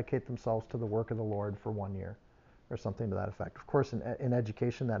they'll dedicate themselves to the work of the Lord for 1 year or something to that effect. Of course, in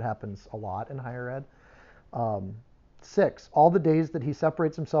education, that happens a lot in higher ed. 6, all the days that he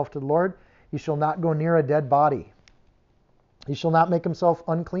separates himself to the Lord, he shall not go near a dead body. He shall not make himself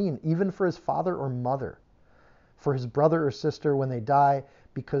unclean, even for his father or mother, for his brother or sister when they die,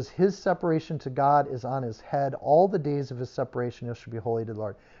 because his separation to God is on his head. All the days of his separation he shall be holy to the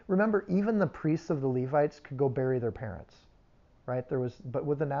Lord. Remember, even the priests of the Levites could go bury their parents, right? But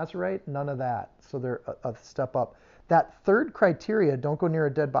with the Nazarite, none of that. So they're a step up. That third criteria, don't go near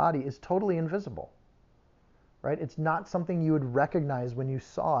a dead body, is totally invisible, right? It's not something you would recognize when you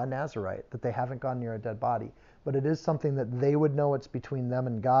saw a Nazarite, that they haven't gone near a dead body. But it is something that they would know. It's between them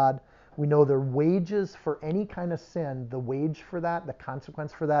and God. We know their wages for any kind of sin, the wage for that, the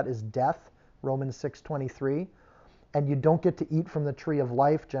consequence for that is death, Romans 6:23. And you don't get to eat from the tree of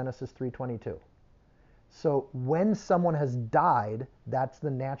life, Genesis 3:22. So when someone has died, that's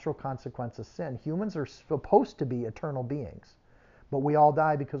the natural consequence of sin. Humans are supposed to be eternal beings, but we all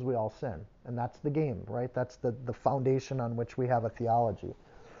die because we all sin. And that's the game, right? That's the foundation on which we have a theology.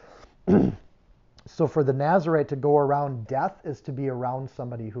 So for the Nazarite to go around death is to be around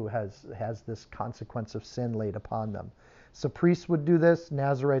somebody who has this consequence of sin laid upon them. So priests would do this,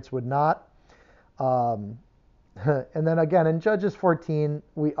 Nazarites would not. And then again, in Judges 14,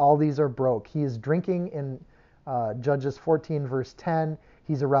 all these are broke. He is drinking in Judges 14, verse 10.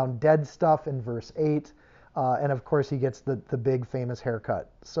 He's around dead stuff in verse 8. And of course, he gets the big famous haircut.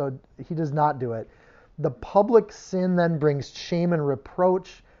 So he does not do it. The public sin then brings shame and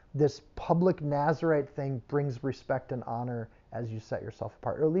reproach. This public Nazarite thing brings respect and honor as you set yourself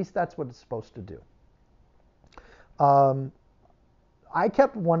apart. Or at least that's what it's supposed to do. I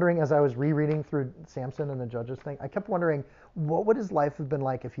kept wondering as I was rereading through Samson and the Judges thing, I kept wondering what would his life have been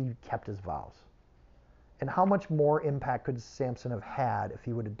like if he kept his vows? And how much more impact could Samson have had if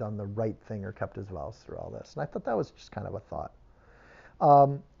he would have done the right thing or kept his vows through all this? And I thought that was just kind of a thought.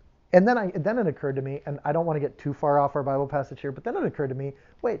 And then it occurred to me, and I don't want to get too far off our Bible passage here, but then it occurred to me,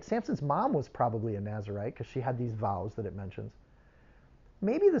 wait, Samson's mom was probably a Nazarite because she had these vows that it mentions.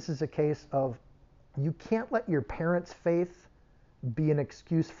 Maybe this is a case of you can't let your parents' faith be an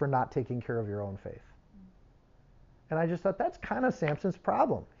excuse for not taking care of your own faith. And I just thought that's kind of Samson's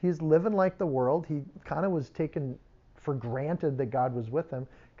problem. He's living like the world. He kind of was taken for granted that God was with him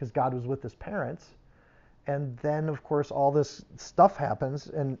because God was with his parents. And then, of course, all this stuff happens,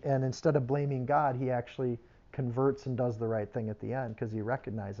 and instead of blaming God, he actually converts and does the right thing at the end because he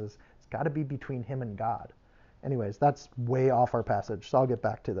recognizes it's got to be between him and God. Anyways, that's way off our passage, so I'll get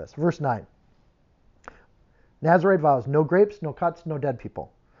back to this. Verse 9. Nazarite vows, no grapes, no cuts, no dead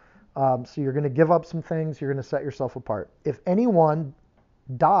people. So you're going to give up some things, you're going to set yourself apart. If anyone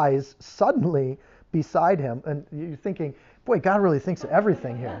dies suddenly beside him, and you're thinking, boy, God really thinks of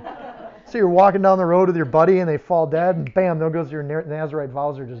everything here. So you're walking down the road with your buddy and they fall dead, and bam, there goes your Nazarite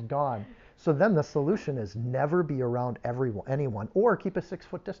vows are just gone. So then the solution is never be around anyone, or keep a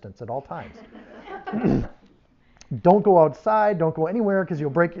 6-foot distance at all times. Don't go outside, don't go anywhere, because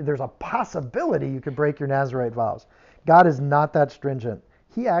there's a possibility you could break your Nazarite vows. God is not that stringent.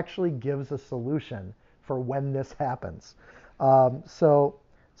 He actually gives a solution for when this happens. So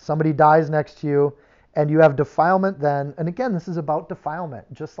somebody dies next to you, and you have defilement then. And again, this is about defilement,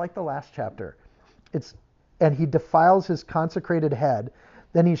 just like the last chapter. And he defiles his consecrated head.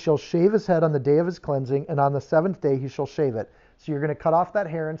 Then he shall shave his head on the day of his cleansing, and on the 7th day he shall shave it. So you're going to cut off that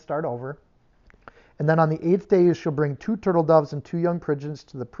hair and start over. And then on the 8th day you shall bring 2 turtle doves and 2 young pigeons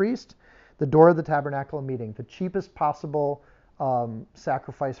to the priest, the door of the tabernacle of meeting, the cheapest possible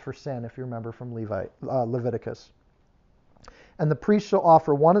sacrifice for sin, if you remember from Leviticus. And the priest shall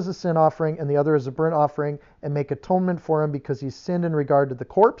offer one as a sin offering and the other as a burnt offering, and make atonement for him because he sinned in regard to the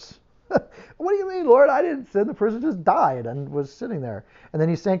corpse. What do you mean, Lord? I didn't sin. The person just died and was sitting there. And then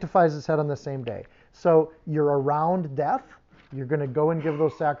he sanctifies his head on the same day. So you're around death. You're going to go and give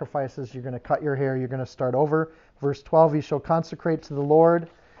those sacrifices. You're going to cut your hair. You're going to start over. Verse 12, he shall consecrate to the Lord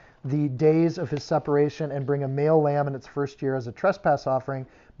the days of his separation and bring a male lamb in its first year as a trespass offering.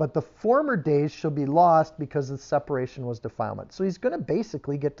 But the former days shall be lost because the separation was defilement. So he's going to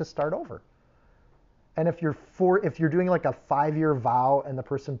basically get to start over. And if you're doing like a 5-year vow and the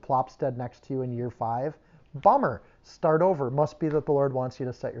person plops dead next to you in year 5, bummer. Start over. Must be that the Lord wants you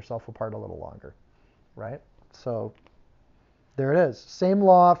to set yourself apart a little longer, right? So there it is. Same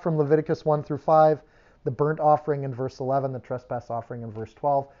law from Leviticus 1 through 5, the burnt offering in verse 11, the trespass offering in verse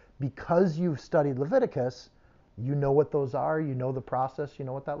 12. Because you've studied Leviticus, you know what those are, you know the process, you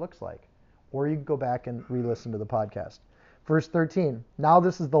know what that looks like. Or you can go back and re-listen to the podcast. Verse 13, now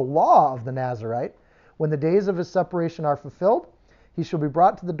this is the law of the Nazarite. When the days of his separation are fulfilled, he shall be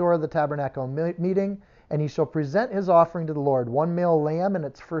brought to the door of the tabernacle meeting, and he shall present his offering to the Lord, 1 male lamb in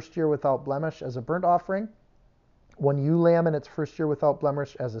its first year without blemish as a burnt offering, 1 ewe lamb in its first year without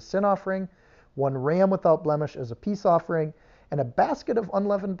blemish as a sin offering, 1 ram without blemish as a peace offering, and a basket of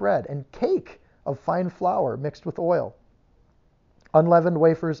unleavened bread and cake of fine flour mixed with oil, unleavened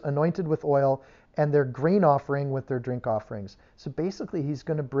wafers anointed with oil, and their grain offering with their drink offerings. So basically he's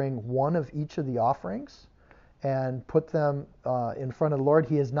going to bring one of each of the offerings and put them in front of the Lord.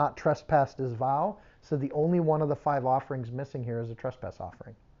 He has not trespassed his vow, so the only one of the 5 offerings missing here is a trespass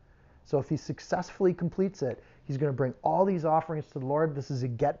offering. So if he successfully completes it, he's going to bring all these offerings to the Lord. This is a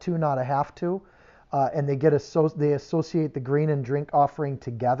get to, not a have to. And they associate the grain and drink offering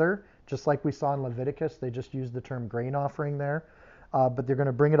together, just like we saw in Leviticus. They just used the term grain offering there. But they're going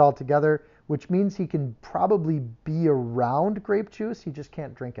to bring it all together, which means he can probably be around grape juice. He just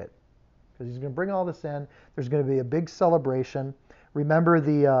can't drink it because he's going to bring all this in. There's going to be a big celebration. Remember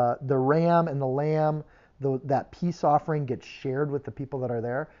the ram and the lamb, that peace offering gets shared with the people that are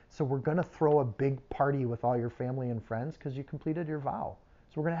there. So we're going to throw a big party with all your family and friends because you completed your vow.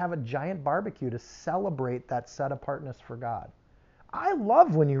 So we're going to have a giant barbecue to celebrate that set apartness for God. I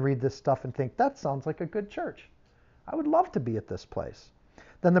love when you read this stuff and think, that sounds like a good church. I would love to be at this place.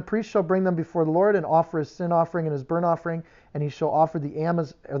 Then the priest shall bring them before the Lord and offer his sin offering and his burnt offering, and he shall offer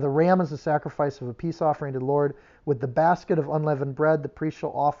the ram as a sacrifice of a peace offering to the Lord. With the basket of unleavened bread, the priest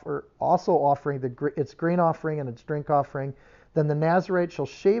shall offer also offering its grain offering and its drink offering. Then the Nazarite shall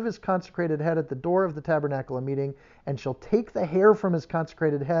shave his consecrated head at the door of the tabernacle of meeting, and shall take the hair from his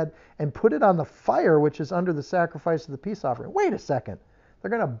consecrated head and put it on the fire which is under the sacrifice of the peace offering. Wait a second. They're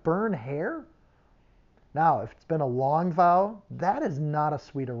going to burn hair? Now, if it's been a long vow, that is not a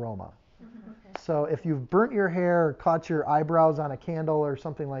sweet aroma. So if you've burnt your hair or caught your eyebrows on a candle or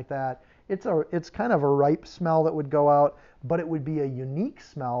something like that, it's kind of a ripe smell that would go out, but it would be a unique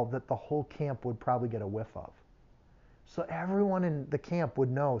smell that the whole camp would probably get a whiff of. So everyone in the camp would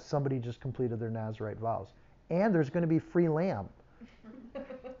know somebody just completed their Nazirite vows. And there's going to be free lamb.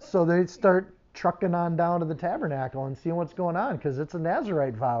 So they'd start trucking on down to the tabernacle and seeing what's going on, because it's a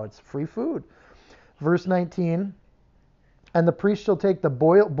Nazirite vow. It's free food. Verse 19, and the priest shall take the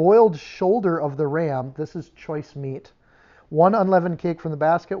boiled shoulder of the ram, this is choice meat, one unleavened cake from the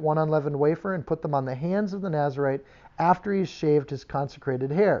basket, one unleavened wafer, and put them on the hands of the Nazirite after he's shaved his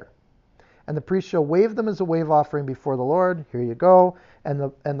consecrated hair. And the priest shall wave them as a wave offering before the Lord. Here you go.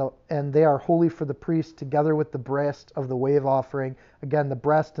 And they are holy for the priest, together with the breast of the wave offering. Again, the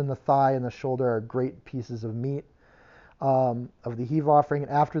breast and the thigh and the shoulder are great pieces of meat of the heave offering.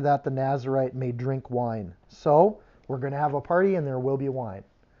 And after that, the Nazirite may drink wine. So we're going to have a party, and there will be wine.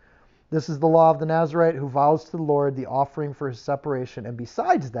 This is the law of the Nazirite who vows to the Lord the offering for his separation. And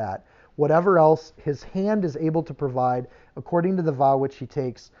besides that, whatever else his hand is able to provide according to the vow which he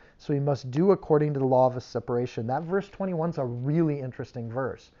takes, so he must do according to the law of his separation. That verse 21 is a really interesting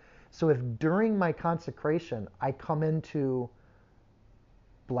verse. So if during my consecration I come into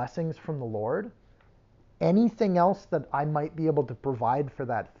blessings from the Lord, anything else that I might be able to provide for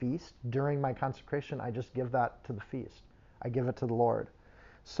that feast during my consecration, I just give that to the feast. I give it to the Lord.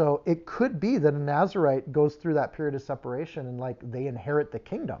 So it could be that a Nazirite goes through that period of separation and like they inherit the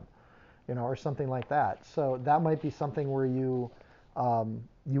kingdom, or something like that. So that might be something where you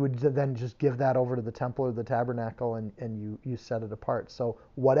would then just give that over to the temple or the tabernacle, and you set it apart. So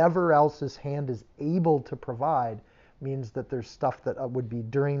whatever else his hand is able to provide means that there's stuff that would be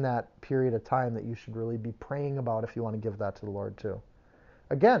during that period of time that you should really be praying about if you want to give that to the Lord too.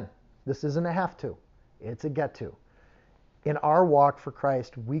 Again, this isn't a have to, it's a get to. In our walk for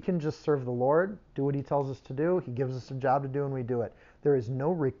Christ, we can just serve the Lord, do what he tells us to do. He gives us a job to do, and we do it. There is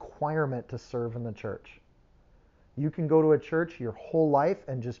no requirement to serve in the church. You can go to a church your whole life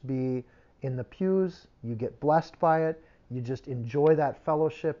and just be in the pews. You get blessed by it. You just enjoy that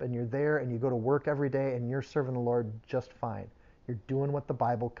fellowship, and you're there, and you go to work every day, and you're serving the Lord just fine. You're doing what the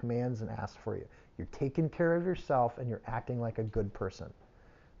Bible commands and asks for you. You're taking care of yourself, and you're acting like a good person,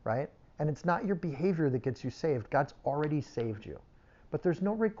 right? And it's not your behavior that gets you saved. God's already saved you. But there's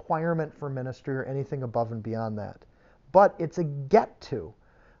no requirement for ministry or anything above and beyond that. But it's a get to.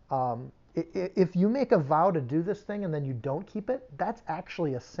 If you make a vow to do this thing and then you don't keep it, that's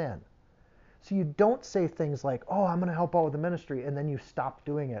actually a sin. So you don't say things like, oh, I'm going to help out with the ministry, and then you stop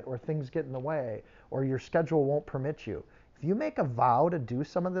doing it, or things get in the way, or your schedule won't permit you. If you make a vow to do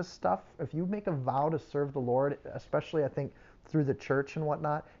some of this stuff, if you make a vow to serve the Lord, especially I think through the church and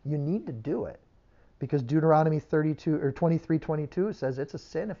whatnot, you need to do it. Because Deuteronomy 23:22 says it's a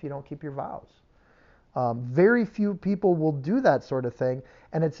sin if you don't keep your vows. Very few people will do that sort of thing,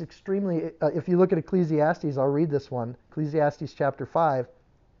 and it's extremely, if you look at Ecclesiastes, I'll read this one, Ecclesiastes chapter 5,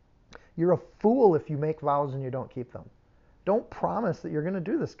 you're a fool if you make vows and you don't keep them. Don't promise that you're going to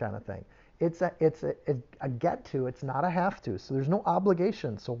do this kind of thing. It's a get to, it's not a have to, so there's no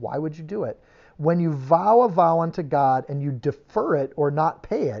obligation, so why would you do it? When you vow a vow unto God and you defer it or not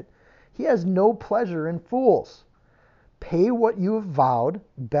pay it, he has no pleasure in fools. Pay what you have vowed.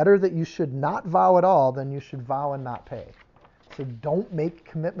 Better that you should not vow at all than you should vow and not pay. So don't make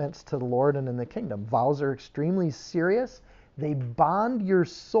commitments to the Lord and in the kingdom. Vows are extremely serious. They bond your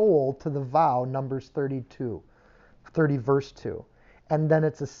soul to the vow, Numbers 30 verse 2. And then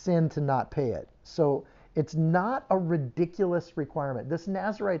it's a sin to not pay it. So it's not a ridiculous requirement. This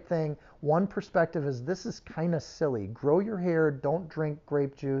Nazirite thing, one perspective is this is kind of silly. Grow your hair, don't drink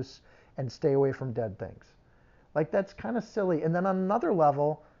grape juice, and stay away from dead things. Like, that's kind of silly. And then on another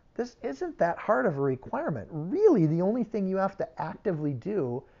level, this isn't that hard of a requirement. Really, the only thing you have to actively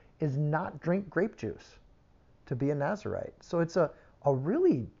do is not drink grape juice to be a Nazirite. So it's a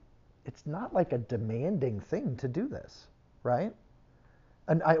really, it's not like a demanding thing to do this, right?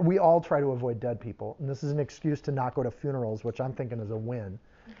 And we all try to avoid dead people. And this is an excuse to not go to funerals, which I'm thinking is a win.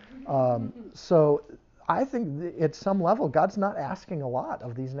 So I think at some level, God's not asking a lot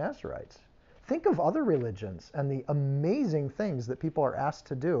of these Nazirites. Think of other religions and the amazing things that people are asked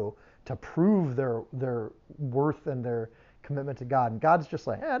to do to prove their worth and their commitment to God. And God's just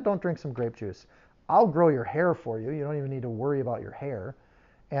like, don't drink some grape juice. I'll grow your hair for you. You don't even need to worry about your hair.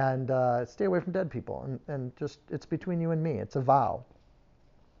 And stay away from dead people. And just, it's between you and me. It's a vow.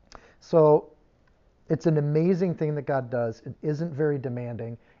 So it's an amazing thing that God does. It isn't very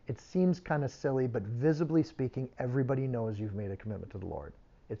demanding. It seems kind of silly, but visibly speaking, everybody knows you've made a commitment to the Lord.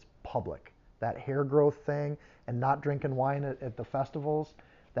 It's public. That hair growth thing and not drinking wine at the festivals,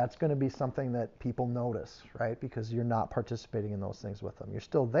 that's going to be something that people notice, right? Because you're not participating in those things with them. You're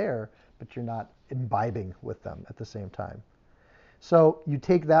still there, but you're not imbibing with them at the same time. So you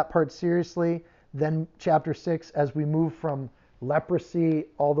take that part seriously. Then chapter 6, as we move from leprosy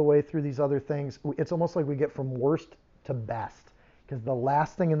all the way through these other things, it's almost like we get from worst to best. Because the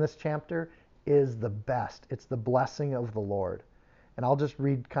last thing in this chapter is the best. It's the blessing of the Lord. And I'll just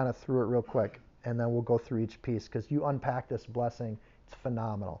read kind of through it real quick, and then we'll go through each piece, because you unpack this blessing, it's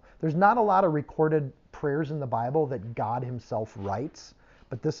phenomenal. There's not a lot of recorded prayers in the Bible that God himself writes,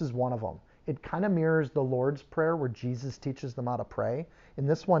 but this is one of them. It kind of mirrors the Lord's Prayer where Jesus teaches them how to pray. In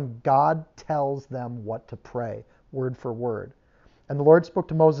this one, God tells them what to pray, word for word. And the Lord spoke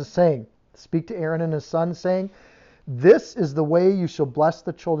to Moses, saying, speak to Aaron and his sons, saying, this is the way you shall bless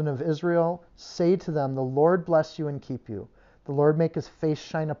the children of Israel. Say to them, the Lord bless you and keep you. The Lord make his face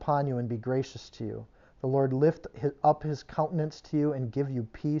shine upon you and be gracious to you. The Lord lift up his countenance to you and give you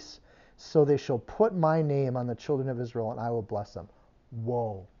peace. So they shall put my name on the children of Israel, and I will bless them.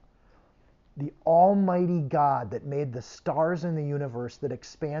 Whoa. The Almighty God that made the stars in the universe, that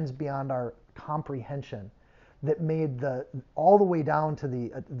expands beyond our comprehension, that made all the way down to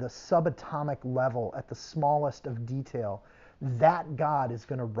the subatomic level at the smallest of detail, that God is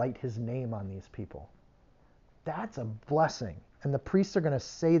going to write his name on these people. That's a blessing. And the priests are going to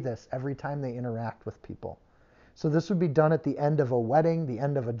say this every time they interact with people. So this would be done at the end of a wedding, the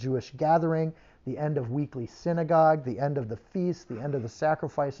end of a Jewish gathering, the end of weekly synagogue, the end of the feast, the end of the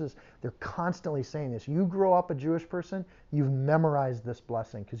sacrifices. They're constantly saying this. You grow up a Jewish person, you've memorized this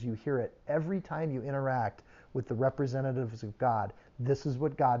blessing because you hear it every time you interact with the representatives of God. This is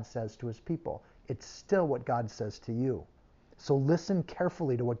what God says to his people. It's still what God says to you. So listen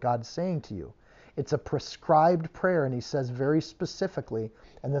carefully to what God's saying to you. It's a prescribed prayer, and he says very specifically,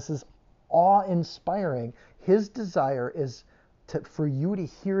 and this is awe-inspiring, his desire is for you to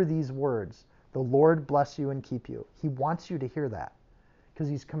hear these words. The Lord bless you and keep you. He wants you to hear that because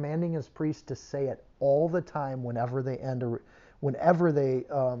he's commanding his priests to say it all the time whenever they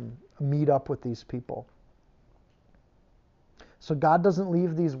meet up with these people. So God doesn't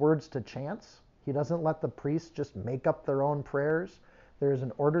leave these words to chance. He doesn't let the priests just make up their own prayers. There is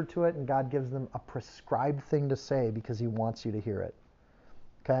an order to it, and God gives them a prescribed thing to say because he wants you to hear it.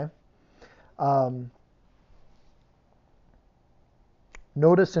 Okay?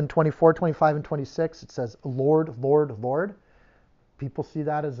 Notice in 24, 25, and 26, it says, Lord, Lord, Lord. People see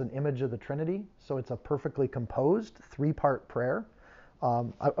that as an image of the Trinity, so it's a perfectly composed three-part prayer. I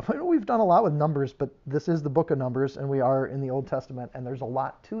know we've done a lot with numbers, but this is the book of Numbers, and we are in the Old Testament, and there's a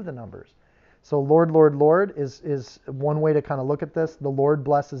lot to the numbers. So Lord, Lord, Lord is one way to kind of look at this. The Lord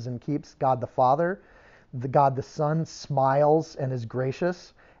blesses and keeps. God the Father. God the Son smiles and is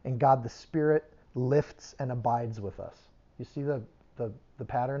gracious. And God the Spirit lifts and abides with us. You see the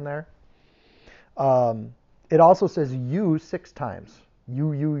pattern there? It also says you 6 times.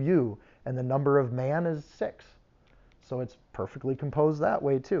 You. And the number of man is 6. So it's perfectly composed that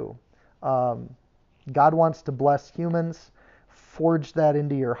way too. God wants to bless humans. Forge that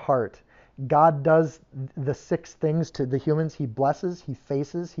into your heart. God does the 6 things to the humans. He blesses, he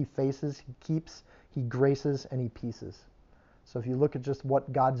faces, he keeps, he graces, and he peaces. So if you look at just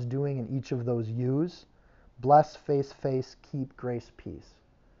what God's doing in each of those U's, bless, face, keep, grace, peace.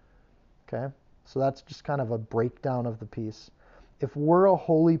 Okay? So that's just kind of a breakdown of the piece. If we're a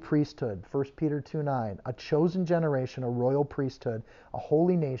holy priesthood, 1 Peter 2:9, a chosen generation, a royal priesthood, a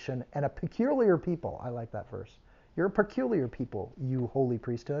holy nation, and a peculiar people. I like that verse. You're a peculiar people, you holy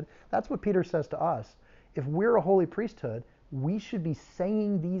priesthood. That's what Peter says to us. If we're a holy priesthood, we should be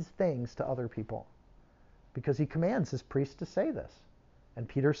saying these things to other people because he commands his priests to say this. And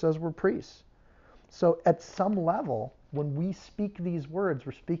Peter says we're priests. So at some level, when we speak these words,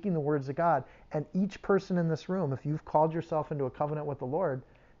 we're speaking the words of God. And each person in this room, if you've called yourself into a covenant with the Lord,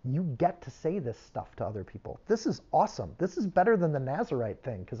 You get to say this stuff to other people. This is awesome. This is better than the Nazarite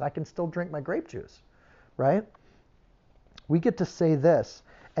thing because I can still drink my grape juice, right? We get to say this,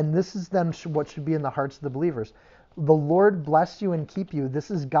 and this is then what should be in the hearts of the believers. The Lord bless you and keep you.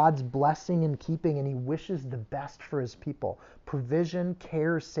 This is God's blessing and keeping, and he wishes the best for his people. Provision,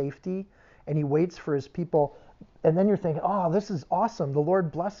 care, safety, and he waits for his people. And then you're thinking, oh, this is awesome. The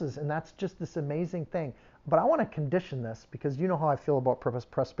Lord blesses, and that's just this amazing thing. But I want to condition this because you know how I feel about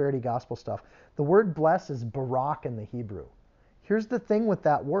prosperity gospel stuff. The word bless is barak in the Hebrew. Here's the thing with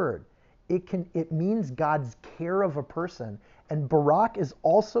that word. It means God's care of a person, and barak is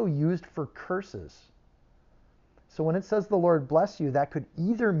also used for curses. So when it says the Lord bless you, that could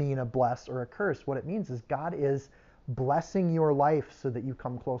either mean a bless or a curse. What it means is God is blessing your life so that you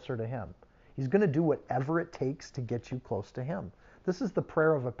come closer to him. He's going to do whatever it takes to get you close to him. This is the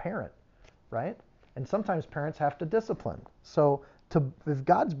prayer of a parent, right? And sometimes parents have to discipline. So if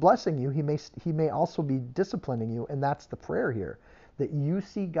God's blessing you, he may also be disciplining you, and that's the prayer here, that you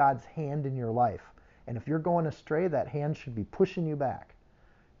see God's hand in your life. And if you're going astray, that hand should be pushing you back.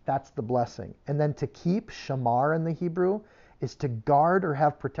 That's the blessing. And then to keep, shamar in the Hebrew, is to guard or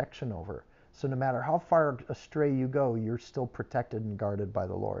have protection over. So no matter how far astray you go, you're still protected and guarded by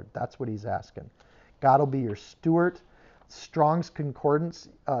the Lord. That's what he's asking. God will be your steward. Strong's Concordance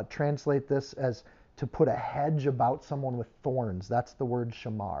translate this as to put a hedge about someone with thorns. That's the word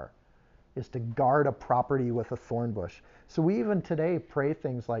shamar, is to guard a property with a thorn bush. So we even today pray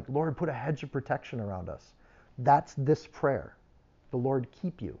things like, Lord, put a hedge of protection around us. That's this prayer. The Lord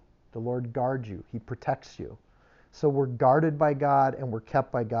keep you. The Lord guard you. He protects you. So we're guarded by God and we're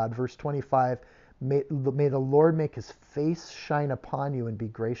kept by God. Verse 25, may the Lord make his face shine upon you and be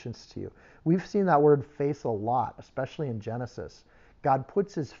gracious to you. We've seen that word face a lot, especially in Genesis. God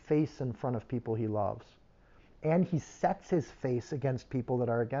puts his face in front of people he loves. And he sets his face against people that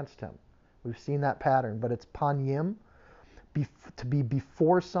are against him. We've seen that pattern, but it's panyim, to be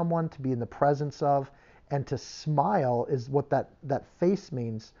before someone, to be in the presence of, and to smile is what that face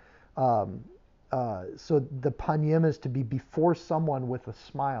means. So the panyim is to be before someone with a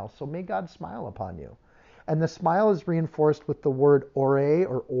smile. So may God smile upon you. And the smile is reinforced with the word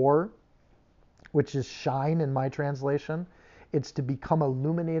or, which is shine in my translation. It's to become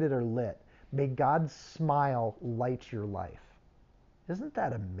illuminated or lit. May God's smile light your life. Isn't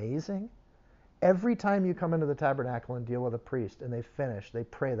that amazing? Every time you come into the tabernacle and deal with a priest and they finish, they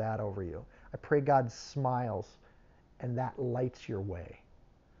pray that over you. I pray God smiles and that lights your way.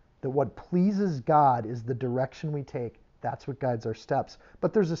 That what pleases God is the direction we take. That's what guides our steps.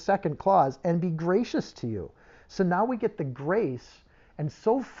 But there's a second clause, and be gracious to you. So now we get the grace. And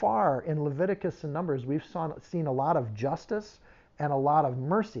so far in Leviticus and Numbers, we've seen a lot of justice and a lot of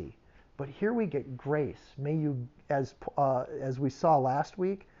mercy. But here we get grace. May you, as we saw last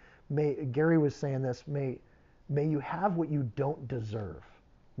week, Gary was saying this, may you have what you don't deserve.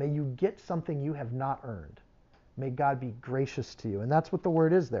 May you get something you have not earned. May God be gracious to you. And that's what the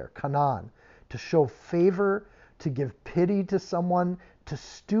word is there, kanan. To show favor, to give pity to someone, to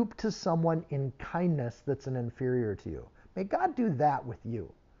stoop to someone in kindness that's an inferior to you. May God do that with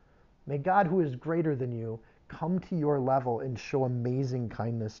you. May God, who is greater than you, come to your level and show amazing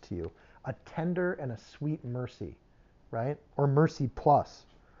kindness to you. A tender and a sweet mercy, right? Or mercy plus.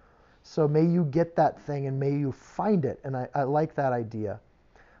 So may you get that thing and may you find it. And I like that idea.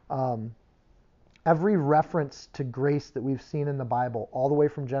 Every reference to grace that we've seen in the Bible, all the way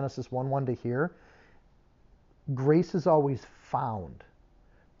from Genesis 1:1 to here, grace is always found.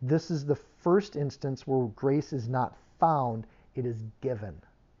 This is the first instance where grace is not found, it is given.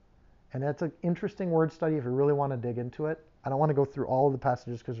 And that's an interesting word study if you really want to dig into it. I don't want to go through all of the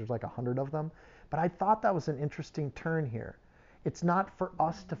passages because there's like 100 of them, but I thought that was an interesting turn here. It's not for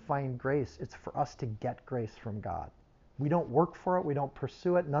us to find grace, it's for us to get grace from God. We don't work for it, we don't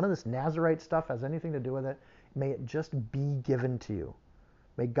pursue it. None of this Nazarite stuff has anything to do with it. May it just be given to you.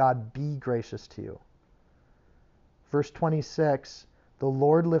 May God be gracious to you. Verse 26, the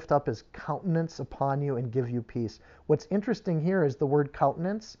Lord lift up his countenance upon you and give you peace. What's interesting here is the word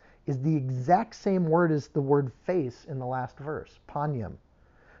countenance is the exact same word as the word face in the last verse, panyam.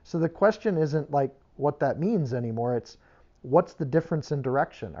 So the question isn't like what that means anymore. It's what's the difference in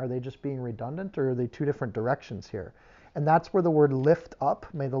direction? Are they just being redundant or are they two different directions here? And that's where the word lift up,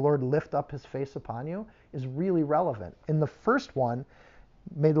 may the Lord lift up his face upon you, is really relevant. In the first one,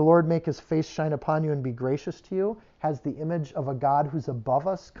 may the Lord make his face shine upon you and be gracious to you, has the image of a God who's above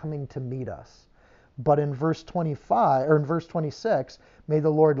us coming to meet us. But in verse 25, or in verse 26, may the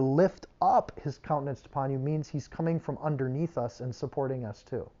Lord lift up his countenance upon you means he's coming from underneath us and supporting us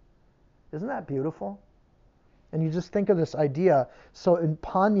too. Isn't that beautiful? And you just think of this idea. So in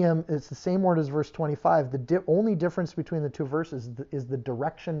Panyam, it's the same word as verse 25. The only difference between the two verses is the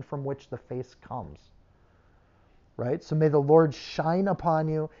direction from which the face comes. Right? So may the Lord shine upon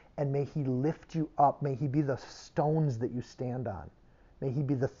you, and may he lift you up. May he be the stones that you stand on. May he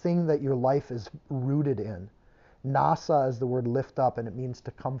be the thing that your life is rooted in. Nasa is the word lift up, and it means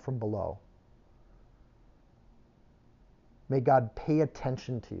to come from below. May God pay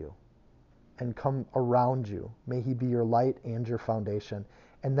attention to you and come around you. May he be your light and your foundation.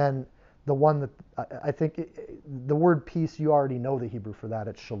 And then the one that I think the word peace, you already know the Hebrew for that.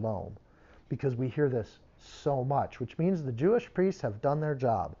 It's shalom, because we hear this so much, which means the Jewish priests have done their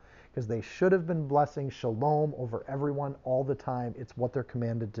job, because they should have been blessing shalom over everyone all the time. It's what they're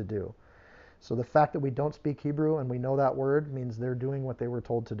commanded to do. So the fact that we don't speak Hebrew and we know that word means they're doing what they were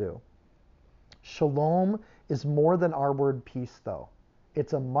told to do. Shalom is more than our word peace, though.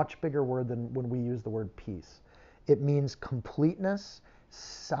 It's a much bigger word than when we use the word peace. It means completeness,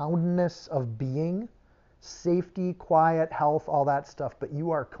 soundness of being, safety, quiet, health, all that stuff. But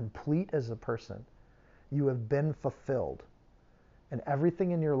you are complete as a person. You have been fulfilled. And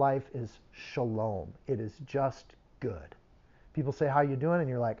everything in your life is shalom. It is just good. People say, how you doing? And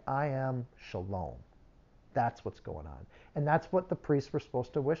you're like, I am shalom. That's what's going on. And that's what the priests were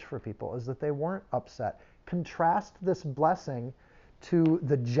supposed to wish for people, is that they weren't upset. Contrast this blessing to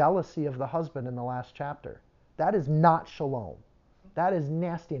the jealousy of the husband in the last chapter. That is not shalom. That is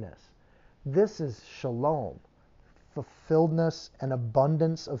nastiness. This is shalom, fulfilledness and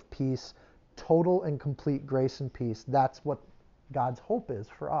abundance of peace, total and complete grace and peace. That's what God's hope is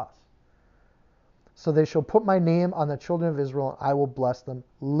for us. So they shall put my name on the children of Israel, and I will bless them.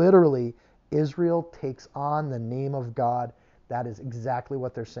 Literally, Israel takes on the name of God. That is exactly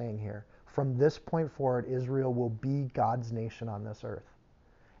what they're saying here. From this point forward, Israel will be God's nation on this earth.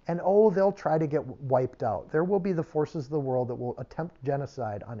 And they'll try to get wiped out. There will be the forces of the world that will attempt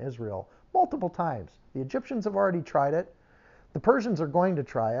genocide on Israel multiple times. The Egyptians have already tried it. The Persians are going to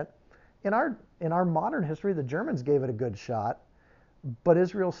try it. In our modern history, the Germans gave it a good shot, but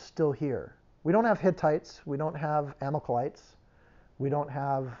Israel's still here. We don't have Hittites, we don't have Amalekites, we don't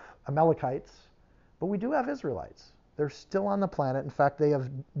have Amalekites, but we do have Israelites. They're still on the planet. In fact, they have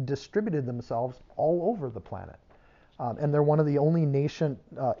distributed themselves all over the planet. And they're one of the only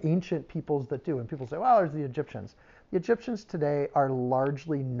ancient peoples that do. And people say, well, there's the Egyptians. The Egyptians today are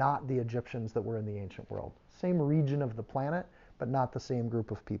largely not the Egyptians that were in the ancient world. Same region of the planet, but not the same group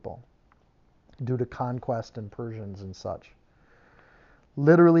of people, due to conquest and Persians and such.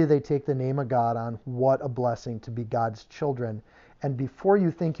 Literally, they take the name of God on. What a blessing to be God's children. And before you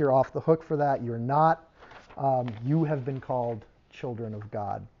think you're off the hook for that, you're not. You have been called children of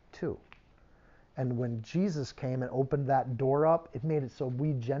God too. And when Jesus came and opened that door up, it made it so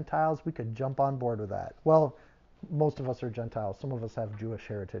we Gentiles, we could jump on board with that. Well, most of us are Gentiles. Some of us have Jewish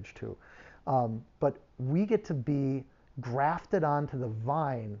heritage too. But we get to be grafted onto the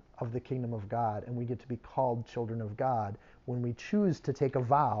vine of the kingdom of God, and we get to be called children of God when we choose to take a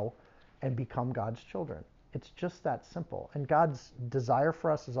vow and become God's children. It's just that simple. And God's desire for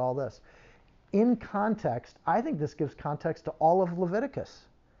us is all this. In context, I think this gives context to all of Leviticus.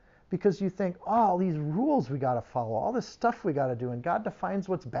 Because you think, all these rules we got to follow, all this stuff we got to do, and God defines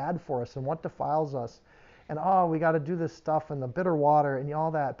what's bad for us and what defiles us. And we got to do this stuff and the bitter water and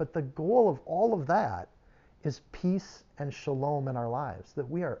all that. But the goal of all of that is peace and shalom in our lives, that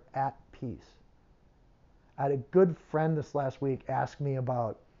we are at peace. I had a good friend this last week ask me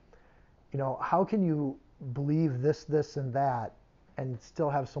about, how can you believe this, and that, and still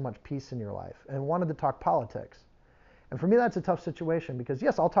have so much peace in your life? And wanted to talk politics. And for me, that's a tough situation because,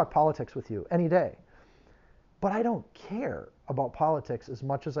 yes, I'll talk politics with you any day. But I don't care about politics as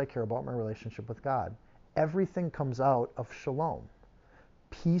much as I care about my relationship with God. Everything comes out of shalom.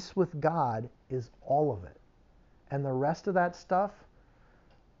 Peace with God is all of it. And the rest of that stuff,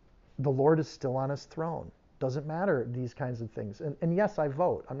 the Lord is still on his throne. Doesn't matter, these kinds of things. And yes, I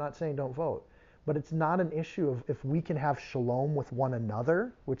vote. I'm not saying don't vote. But it's not an issue of if we can have shalom with one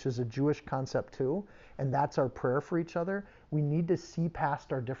another, which is a Jewish concept too, and that's our prayer for each other. We need to see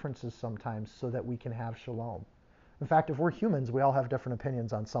past our differences sometimes so that we can have shalom. In fact, if we're humans, we all have different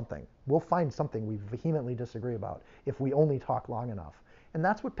opinions on something. We'll find something we vehemently disagree about if we only talk long enough. And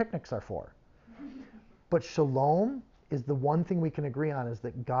that's what picnics are for. But shalom is the one thing we can agree on, is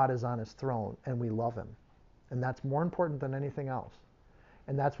that God is on his throne and we love him. And that's more important than anything else.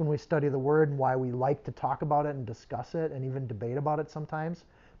 And that's when we study the word and why we like to talk about it and discuss it and even debate about it sometimes.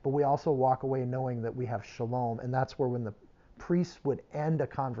 But we also walk away knowing that we have shalom. And that's where when the priests would end a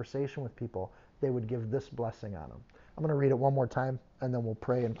conversation with people, they would give this blessing on them. I'm going to read it one more time and then we'll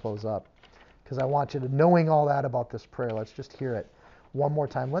pray and close up, because I want you to, knowing all that about this prayer, let's just hear it one more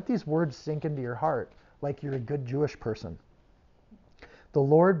time. Let these words sink into your heart like you're a good Jewish person. The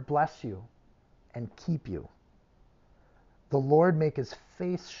Lord bless you and keep you. The Lord make his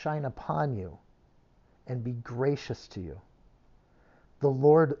face shine upon you and be gracious to you. The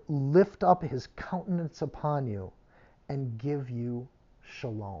Lord lift up his countenance upon you and give you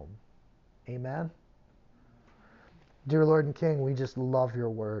shalom. Amen. Dear Lord and King, we just love your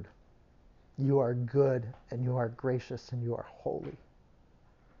word. You are good and you are gracious and you are holy.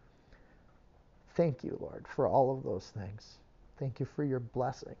 Thank you, Lord, for all of those things. Thank you for your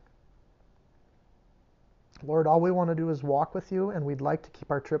blessing. Lord, all we want to do is walk with you, and we'd like to keep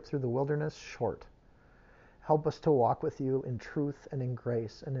our trip through the wilderness short. Help us to walk with you in truth and in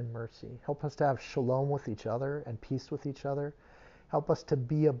grace and in mercy. Help us to have shalom with each other and peace with each other. Help us to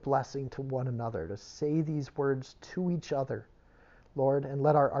be a blessing to one another, to say these words to each other, Lord, and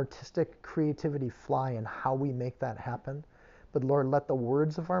let our artistic creativity fly in how we make that happen. But Lord, let the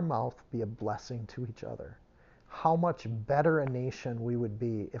words of our mouth be a blessing to each other. How much better a nation we would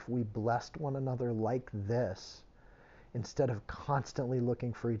be if we blessed one another like this instead of constantly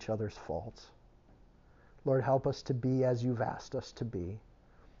looking for each other's faults. Lord, help us to be as you've asked us to be.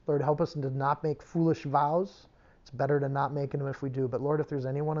 Lord, help us to not make foolish vows. It's better to not make them if we do. But Lord, if there's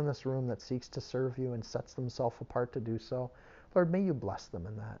anyone in this room that seeks to serve you and sets themselves apart to do so, Lord, may you bless them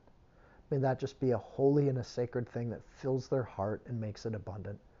in that. May that just be a holy and a sacred thing that fills their heart and makes it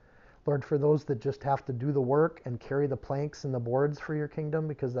abundant. Lord, for those that just have to do the work and carry the planks and the boards for your kingdom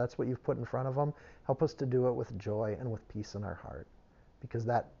because that's what you've put in front of them, help us to do it with joy and with peace in our heart, because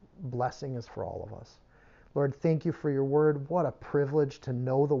that blessing is for all of us. Lord, thank you for your word. What a privilege to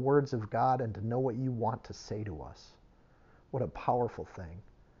know the words of God and to know what you want to say to us. What a powerful thing.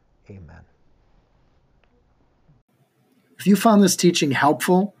 Amen. If you found this teaching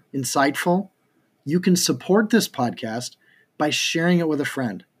helpful, insightful, you can support this podcast by sharing it with a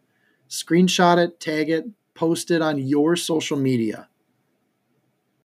friend. Screenshot it, tag it, post it on your social media.